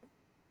 kinda.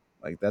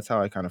 Like that's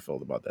how I kind of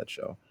felt about that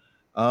show.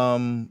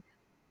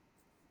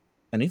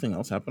 Anything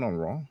else happen on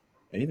Raw?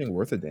 Anything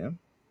worth a damn?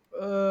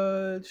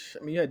 I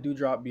mean, you had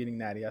Dewdrop beating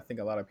Natty. I think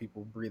a lot of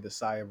people breathe a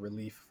sigh of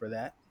relief for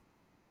that.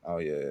 Oh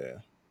yeah.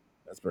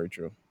 That's very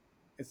true.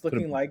 It's Could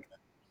looking like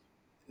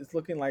it's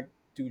looking like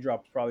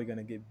Dewdrop's probably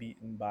gonna get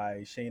beaten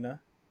by Shayna.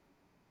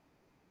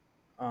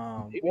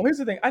 Well, here's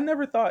the thing. I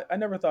never thought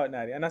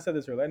Natty, and I said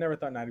this earlier. I never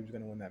thought Natty was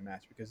gonna win that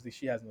match because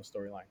she has no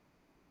storyline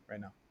right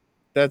now.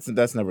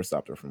 That's never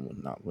stopped her from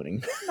not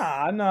winning.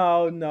 Nah,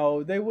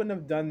 no, they wouldn't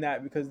have done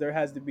that because there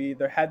had to be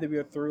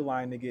a through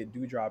line to get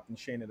Dewdrop and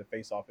Shayna to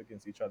face off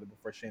against each other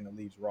before Shayna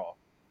leaves Raw.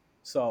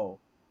 So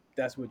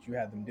that's what you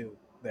had them do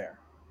there.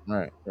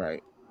 Right.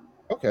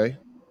 Okay.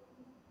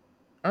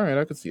 All right,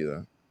 I could see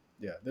that.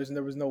 Yeah,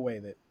 there was no way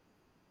that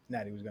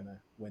Natty was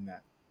gonna win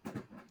that.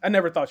 I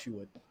never thought she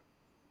would.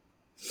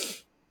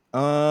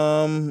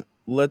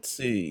 Let's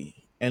see.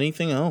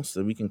 Anything else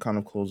that we can kind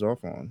of close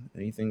off on?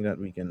 Anything that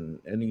we can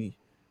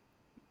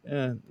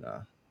nah.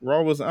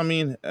 Raw was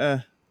Austin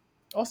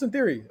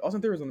Theory was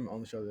on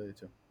the show the other day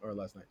too, or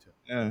last night too.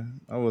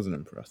 I wasn't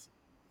impressed.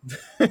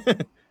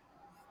 The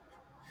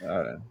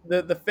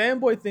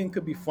fanboy thing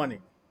could be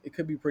funny. It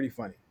could be pretty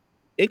funny.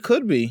 It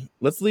could be.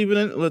 Let's leave it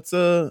in. Let's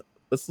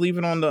leave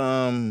it on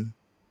the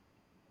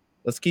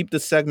Let's keep the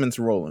segments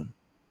rolling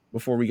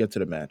before we get to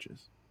the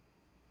matches.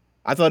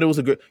 I thought it was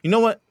a good. You know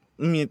what?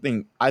 Let me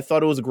think. I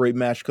thought it was a great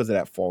match because of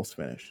that false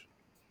finish,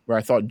 where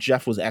I thought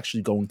Jeff was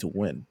actually going to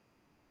win,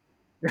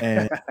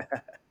 and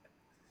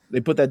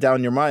they put that down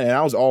in your mind, and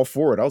I was all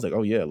for it. I was like,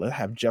 oh yeah, let's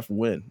have Jeff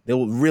win. They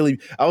will really.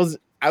 I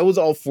was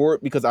all for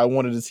it because I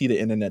wanted to see the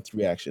internet's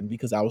reaction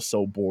because I was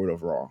so bored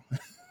of Raw.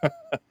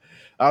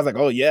 I was like,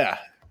 oh yeah,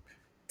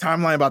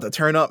 timeline about to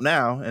turn up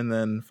now, and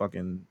then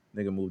fucking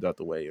nigga moved out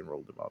the way and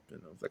rolled him up,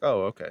 and I was like,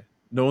 oh okay,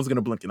 no one's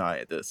gonna blink an eye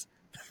at this.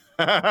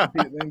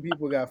 Then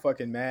people got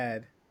fucking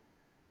mad.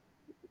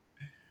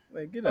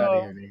 Like, get out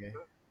of here, nigga.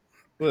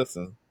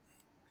 Listen,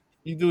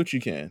 you do what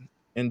you can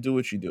and do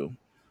what you do.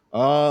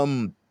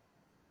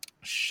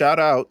 Shout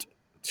out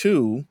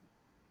to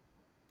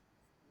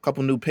a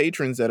couple new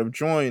patrons that have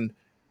joined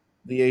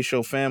the A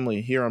Show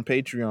family here on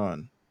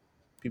Patreon.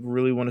 People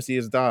really want to see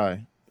us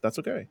die. That's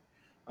okay.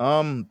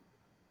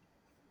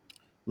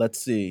 Let's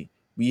see.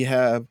 We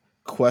have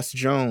Quest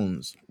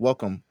Jones.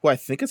 Welcome. Who I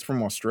think is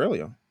from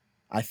Australia.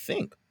 I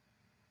think.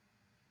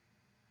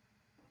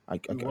 We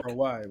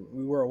worldwide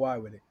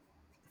with it.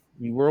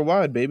 We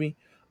worldwide, baby.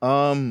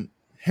 Slat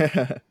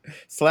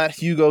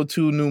Hugo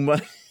 2 new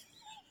money.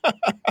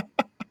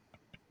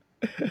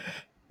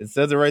 It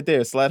says it right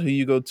there. Slat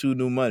Hugo 2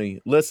 new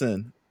money.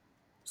 Listen,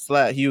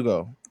 Slat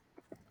Hugo,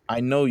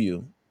 I know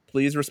you.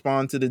 Please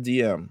respond to the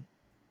DM.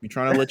 We're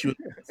trying to let you in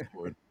the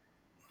Discord.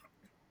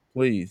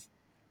 Please.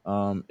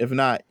 If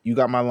not, you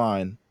got my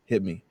line.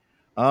 Hit me.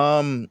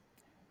 We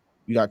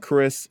got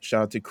Chris.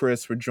 Shout out to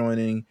Chris for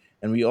joining.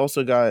 And we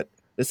also got,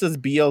 this is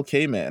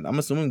BLK Man. I'm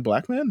assuming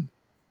Black Man?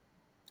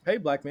 Hey,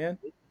 Black Man.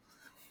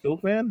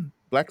 Bilk Man?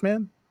 Black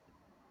Man?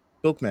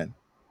 Bilk Man.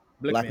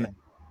 Blick Man.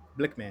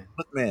 Blick Man.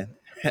 Blick Man.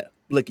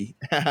 Blicky.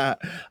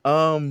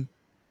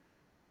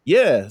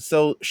 Yeah,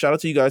 so shout out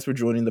to you guys for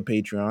joining the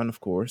Patreon,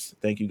 of course.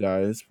 Thank you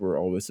guys for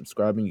always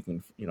subscribing. You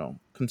can,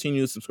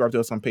 continue to subscribe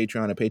to us on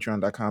Patreon at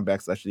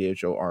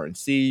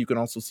patreon.com/TheAShowRNC. You can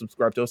also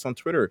subscribe to us on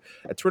Twitter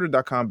at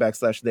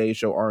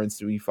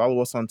twitter.com/TheAShowRNC. Follow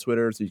us on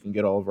Twitter so you can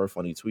get all of our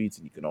funny tweets,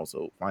 and you can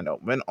also find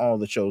out when all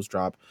the shows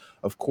drop.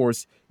 Of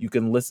course, you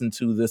can listen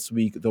to this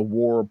week, the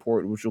War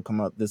Report, which will come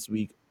out this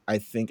week. I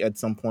think at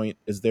some point,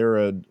 is there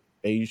a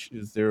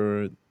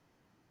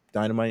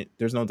Dynamite?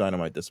 There's no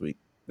Dynamite this week.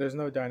 There's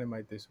no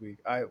Dynamite this week.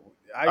 All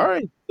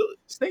right.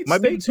 Stay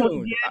be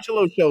tuned.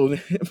 D'Angelo show.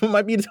 It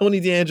might be the Tony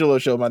D'Angelo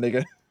show, my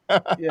nigga.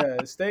 Yeah,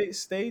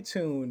 stay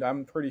tuned.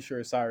 I'm pretty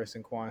sure Cyrus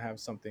and Quan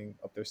have something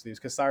up their sleeves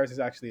because Cyrus is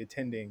actually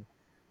attending.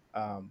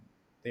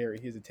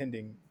 He's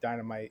attending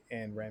Dynamite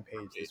and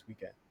Rampage this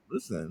weekend.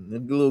 Listen, a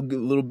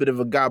little bit of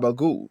a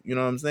gabagoo. You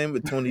know what I'm saying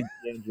with Tony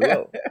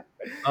D'Angelo.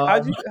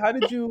 Are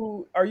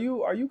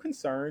you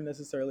concerned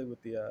necessarily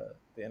with the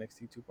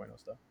NXT 2.0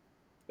 stuff?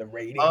 The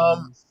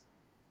ratings.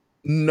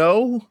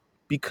 No,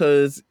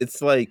 because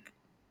it's like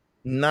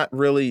not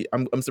really.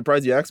 I'm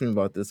surprised you asked me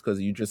about this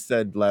because you just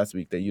said last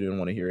week that you didn't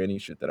want to hear any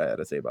shit that I had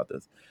to say about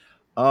this.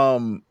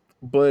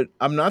 But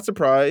I'm not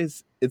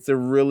surprised. It's a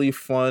really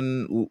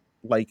fun,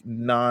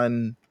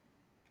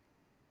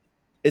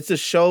 it's a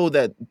show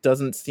that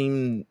doesn't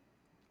seem.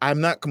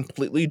 I'm not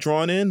completely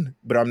drawn in,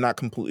 but I'm not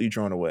completely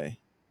drawn away.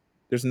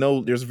 There's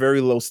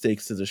very low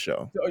stakes to the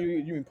show. Oh,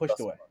 you mean pushed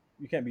away?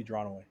 You can't be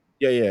drawn away.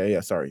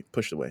 Yeah. Sorry,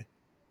 pushed away.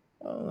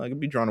 I could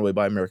be drawn away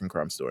by American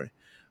Crime Story.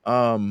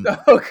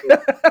 Okay.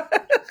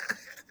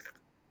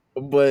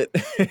 But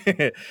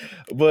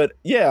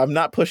yeah, I'm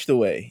not pushed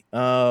away.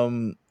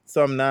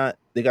 So I'm not.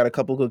 They got a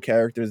couple good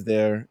characters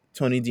there.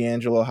 Tony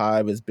D'Angelo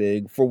Hive is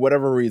big for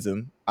whatever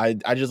reason. I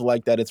just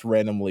like that it's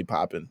randomly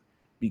popping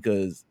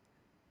because,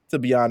 to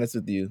be honest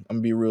with you, I'm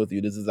gonna be real with you.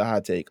 This is a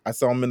hot take. I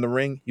saw him in the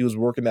ring. He was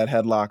working that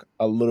headlock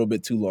a little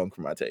bit too long for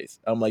my taste.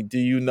 I'm like, do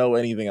you know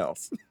anything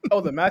else?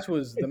 Oh, the match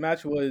was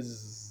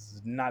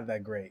not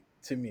that great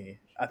to me.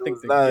 I think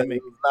it was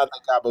not the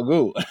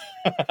gabagoo.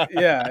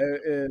 Yeah,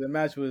 the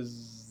match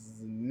was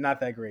not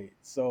that great.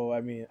 So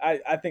I mean,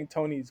 I think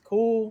Tony's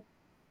cool.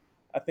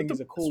 I think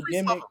he's a cool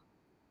gimmick.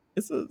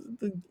 It's a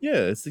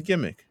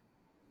gimmick.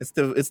 It's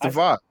the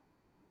vibe.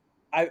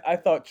 I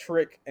thought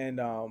Trick and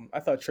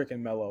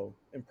Mello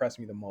impressed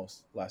me the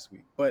most last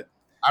week, but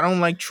I don't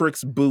like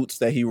Trick's boots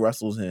that he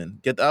wrestles in.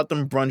 Get out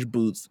them brunch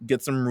boots.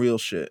 Get some real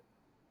shit.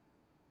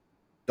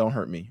 Don't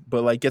hurt me,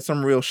 but like get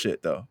some real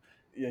shit though.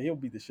 Yeah, he'll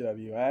beat the shit out of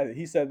you.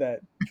 He said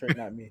that Trick,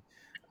 not me.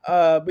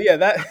 But yeah,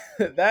 that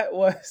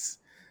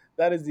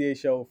is the A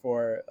show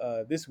for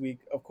this week.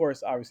 Of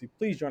course, obviously,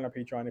 please join our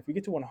Patreon. If we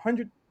get to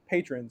 100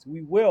 patrons,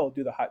 we will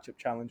do the hot chip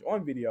challenge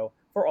on video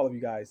for all of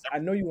you guys. I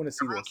know you want to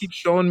see Everyone this. keeps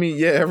showing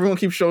me, everyone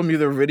keeps showing me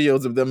their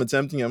videos of them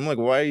attempting it. I'm like,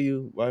 why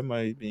am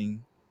I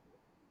being?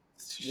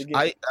 You're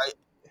getting,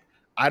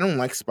 I don't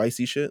like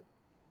spicy shit.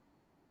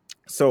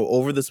 So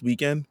over this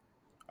weekend,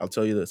 I'll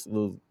tell you this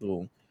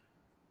little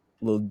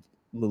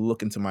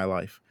look into my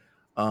life.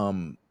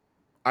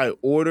 I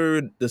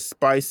ordered the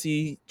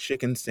spicy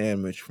chicken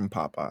sandwich from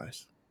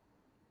Popeyes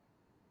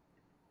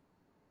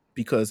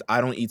because I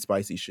don't eat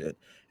spicy shit.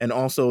 And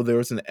also there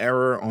was an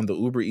error on the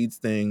Uber Eats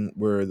thing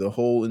where the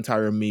whole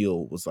entire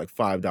meal was like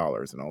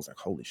 $5, and I was like,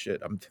 holy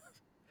shit, I'm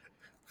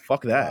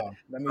fuck that. wow,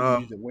 that means you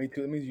used it way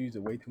too. That means you used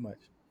it way too much.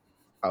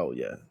 Oh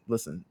yeah,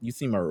 listen, you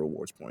see my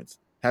rewards points.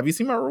 Have you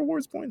seen my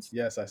rewards points?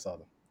 Yes, I saw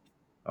them.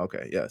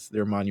 Okay, yes,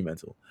 they're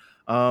monumental.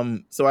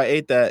 So I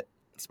ate that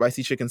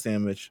spicy chicken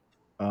sandwich.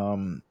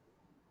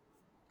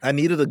 I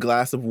needed a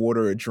glass of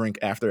water or drink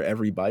after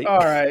every bite. All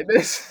right,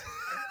 this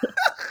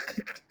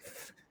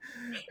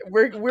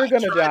we're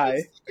gonna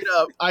die.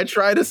 I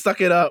try to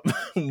suck it up,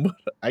 but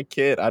I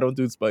can't. I don't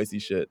do spicy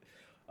shit.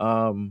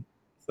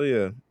 So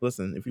yeah,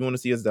 listen, if you want to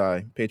see us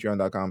die,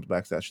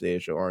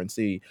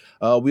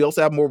 patreon.com/theashow We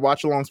also have more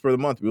watch alongs for the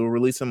month. We will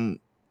release them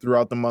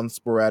throughout the month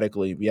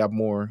sporadically. We have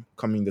more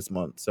coming this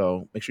month.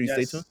 So make sure you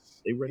stay tuned.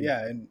 Stay ready.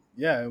 And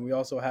we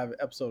also have an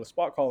episode of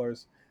Spot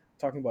Callers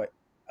talking about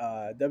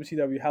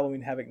WCW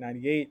Halloween Havoc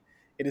 98.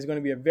 It is going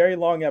to be a very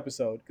long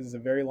episode because it's a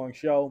very long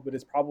show, but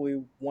it's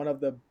probably one of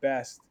the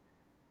best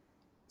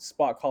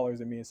spot callers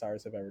that me and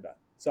Cyrus have ever done.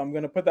 So I'm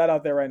going to put that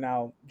out there right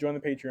now. Join the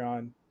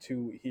Patreon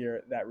to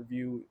hear that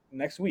review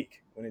next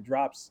week when it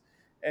drops.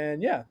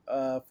 And yeah,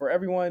 for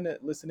everyone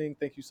listening,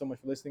 thank you so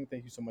much for listening.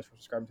 Thank you so much for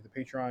subscribing to the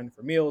Patreon.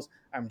 For Meelz,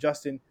 I'm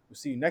Justin. We'll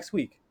see you next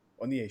week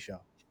on The A Show.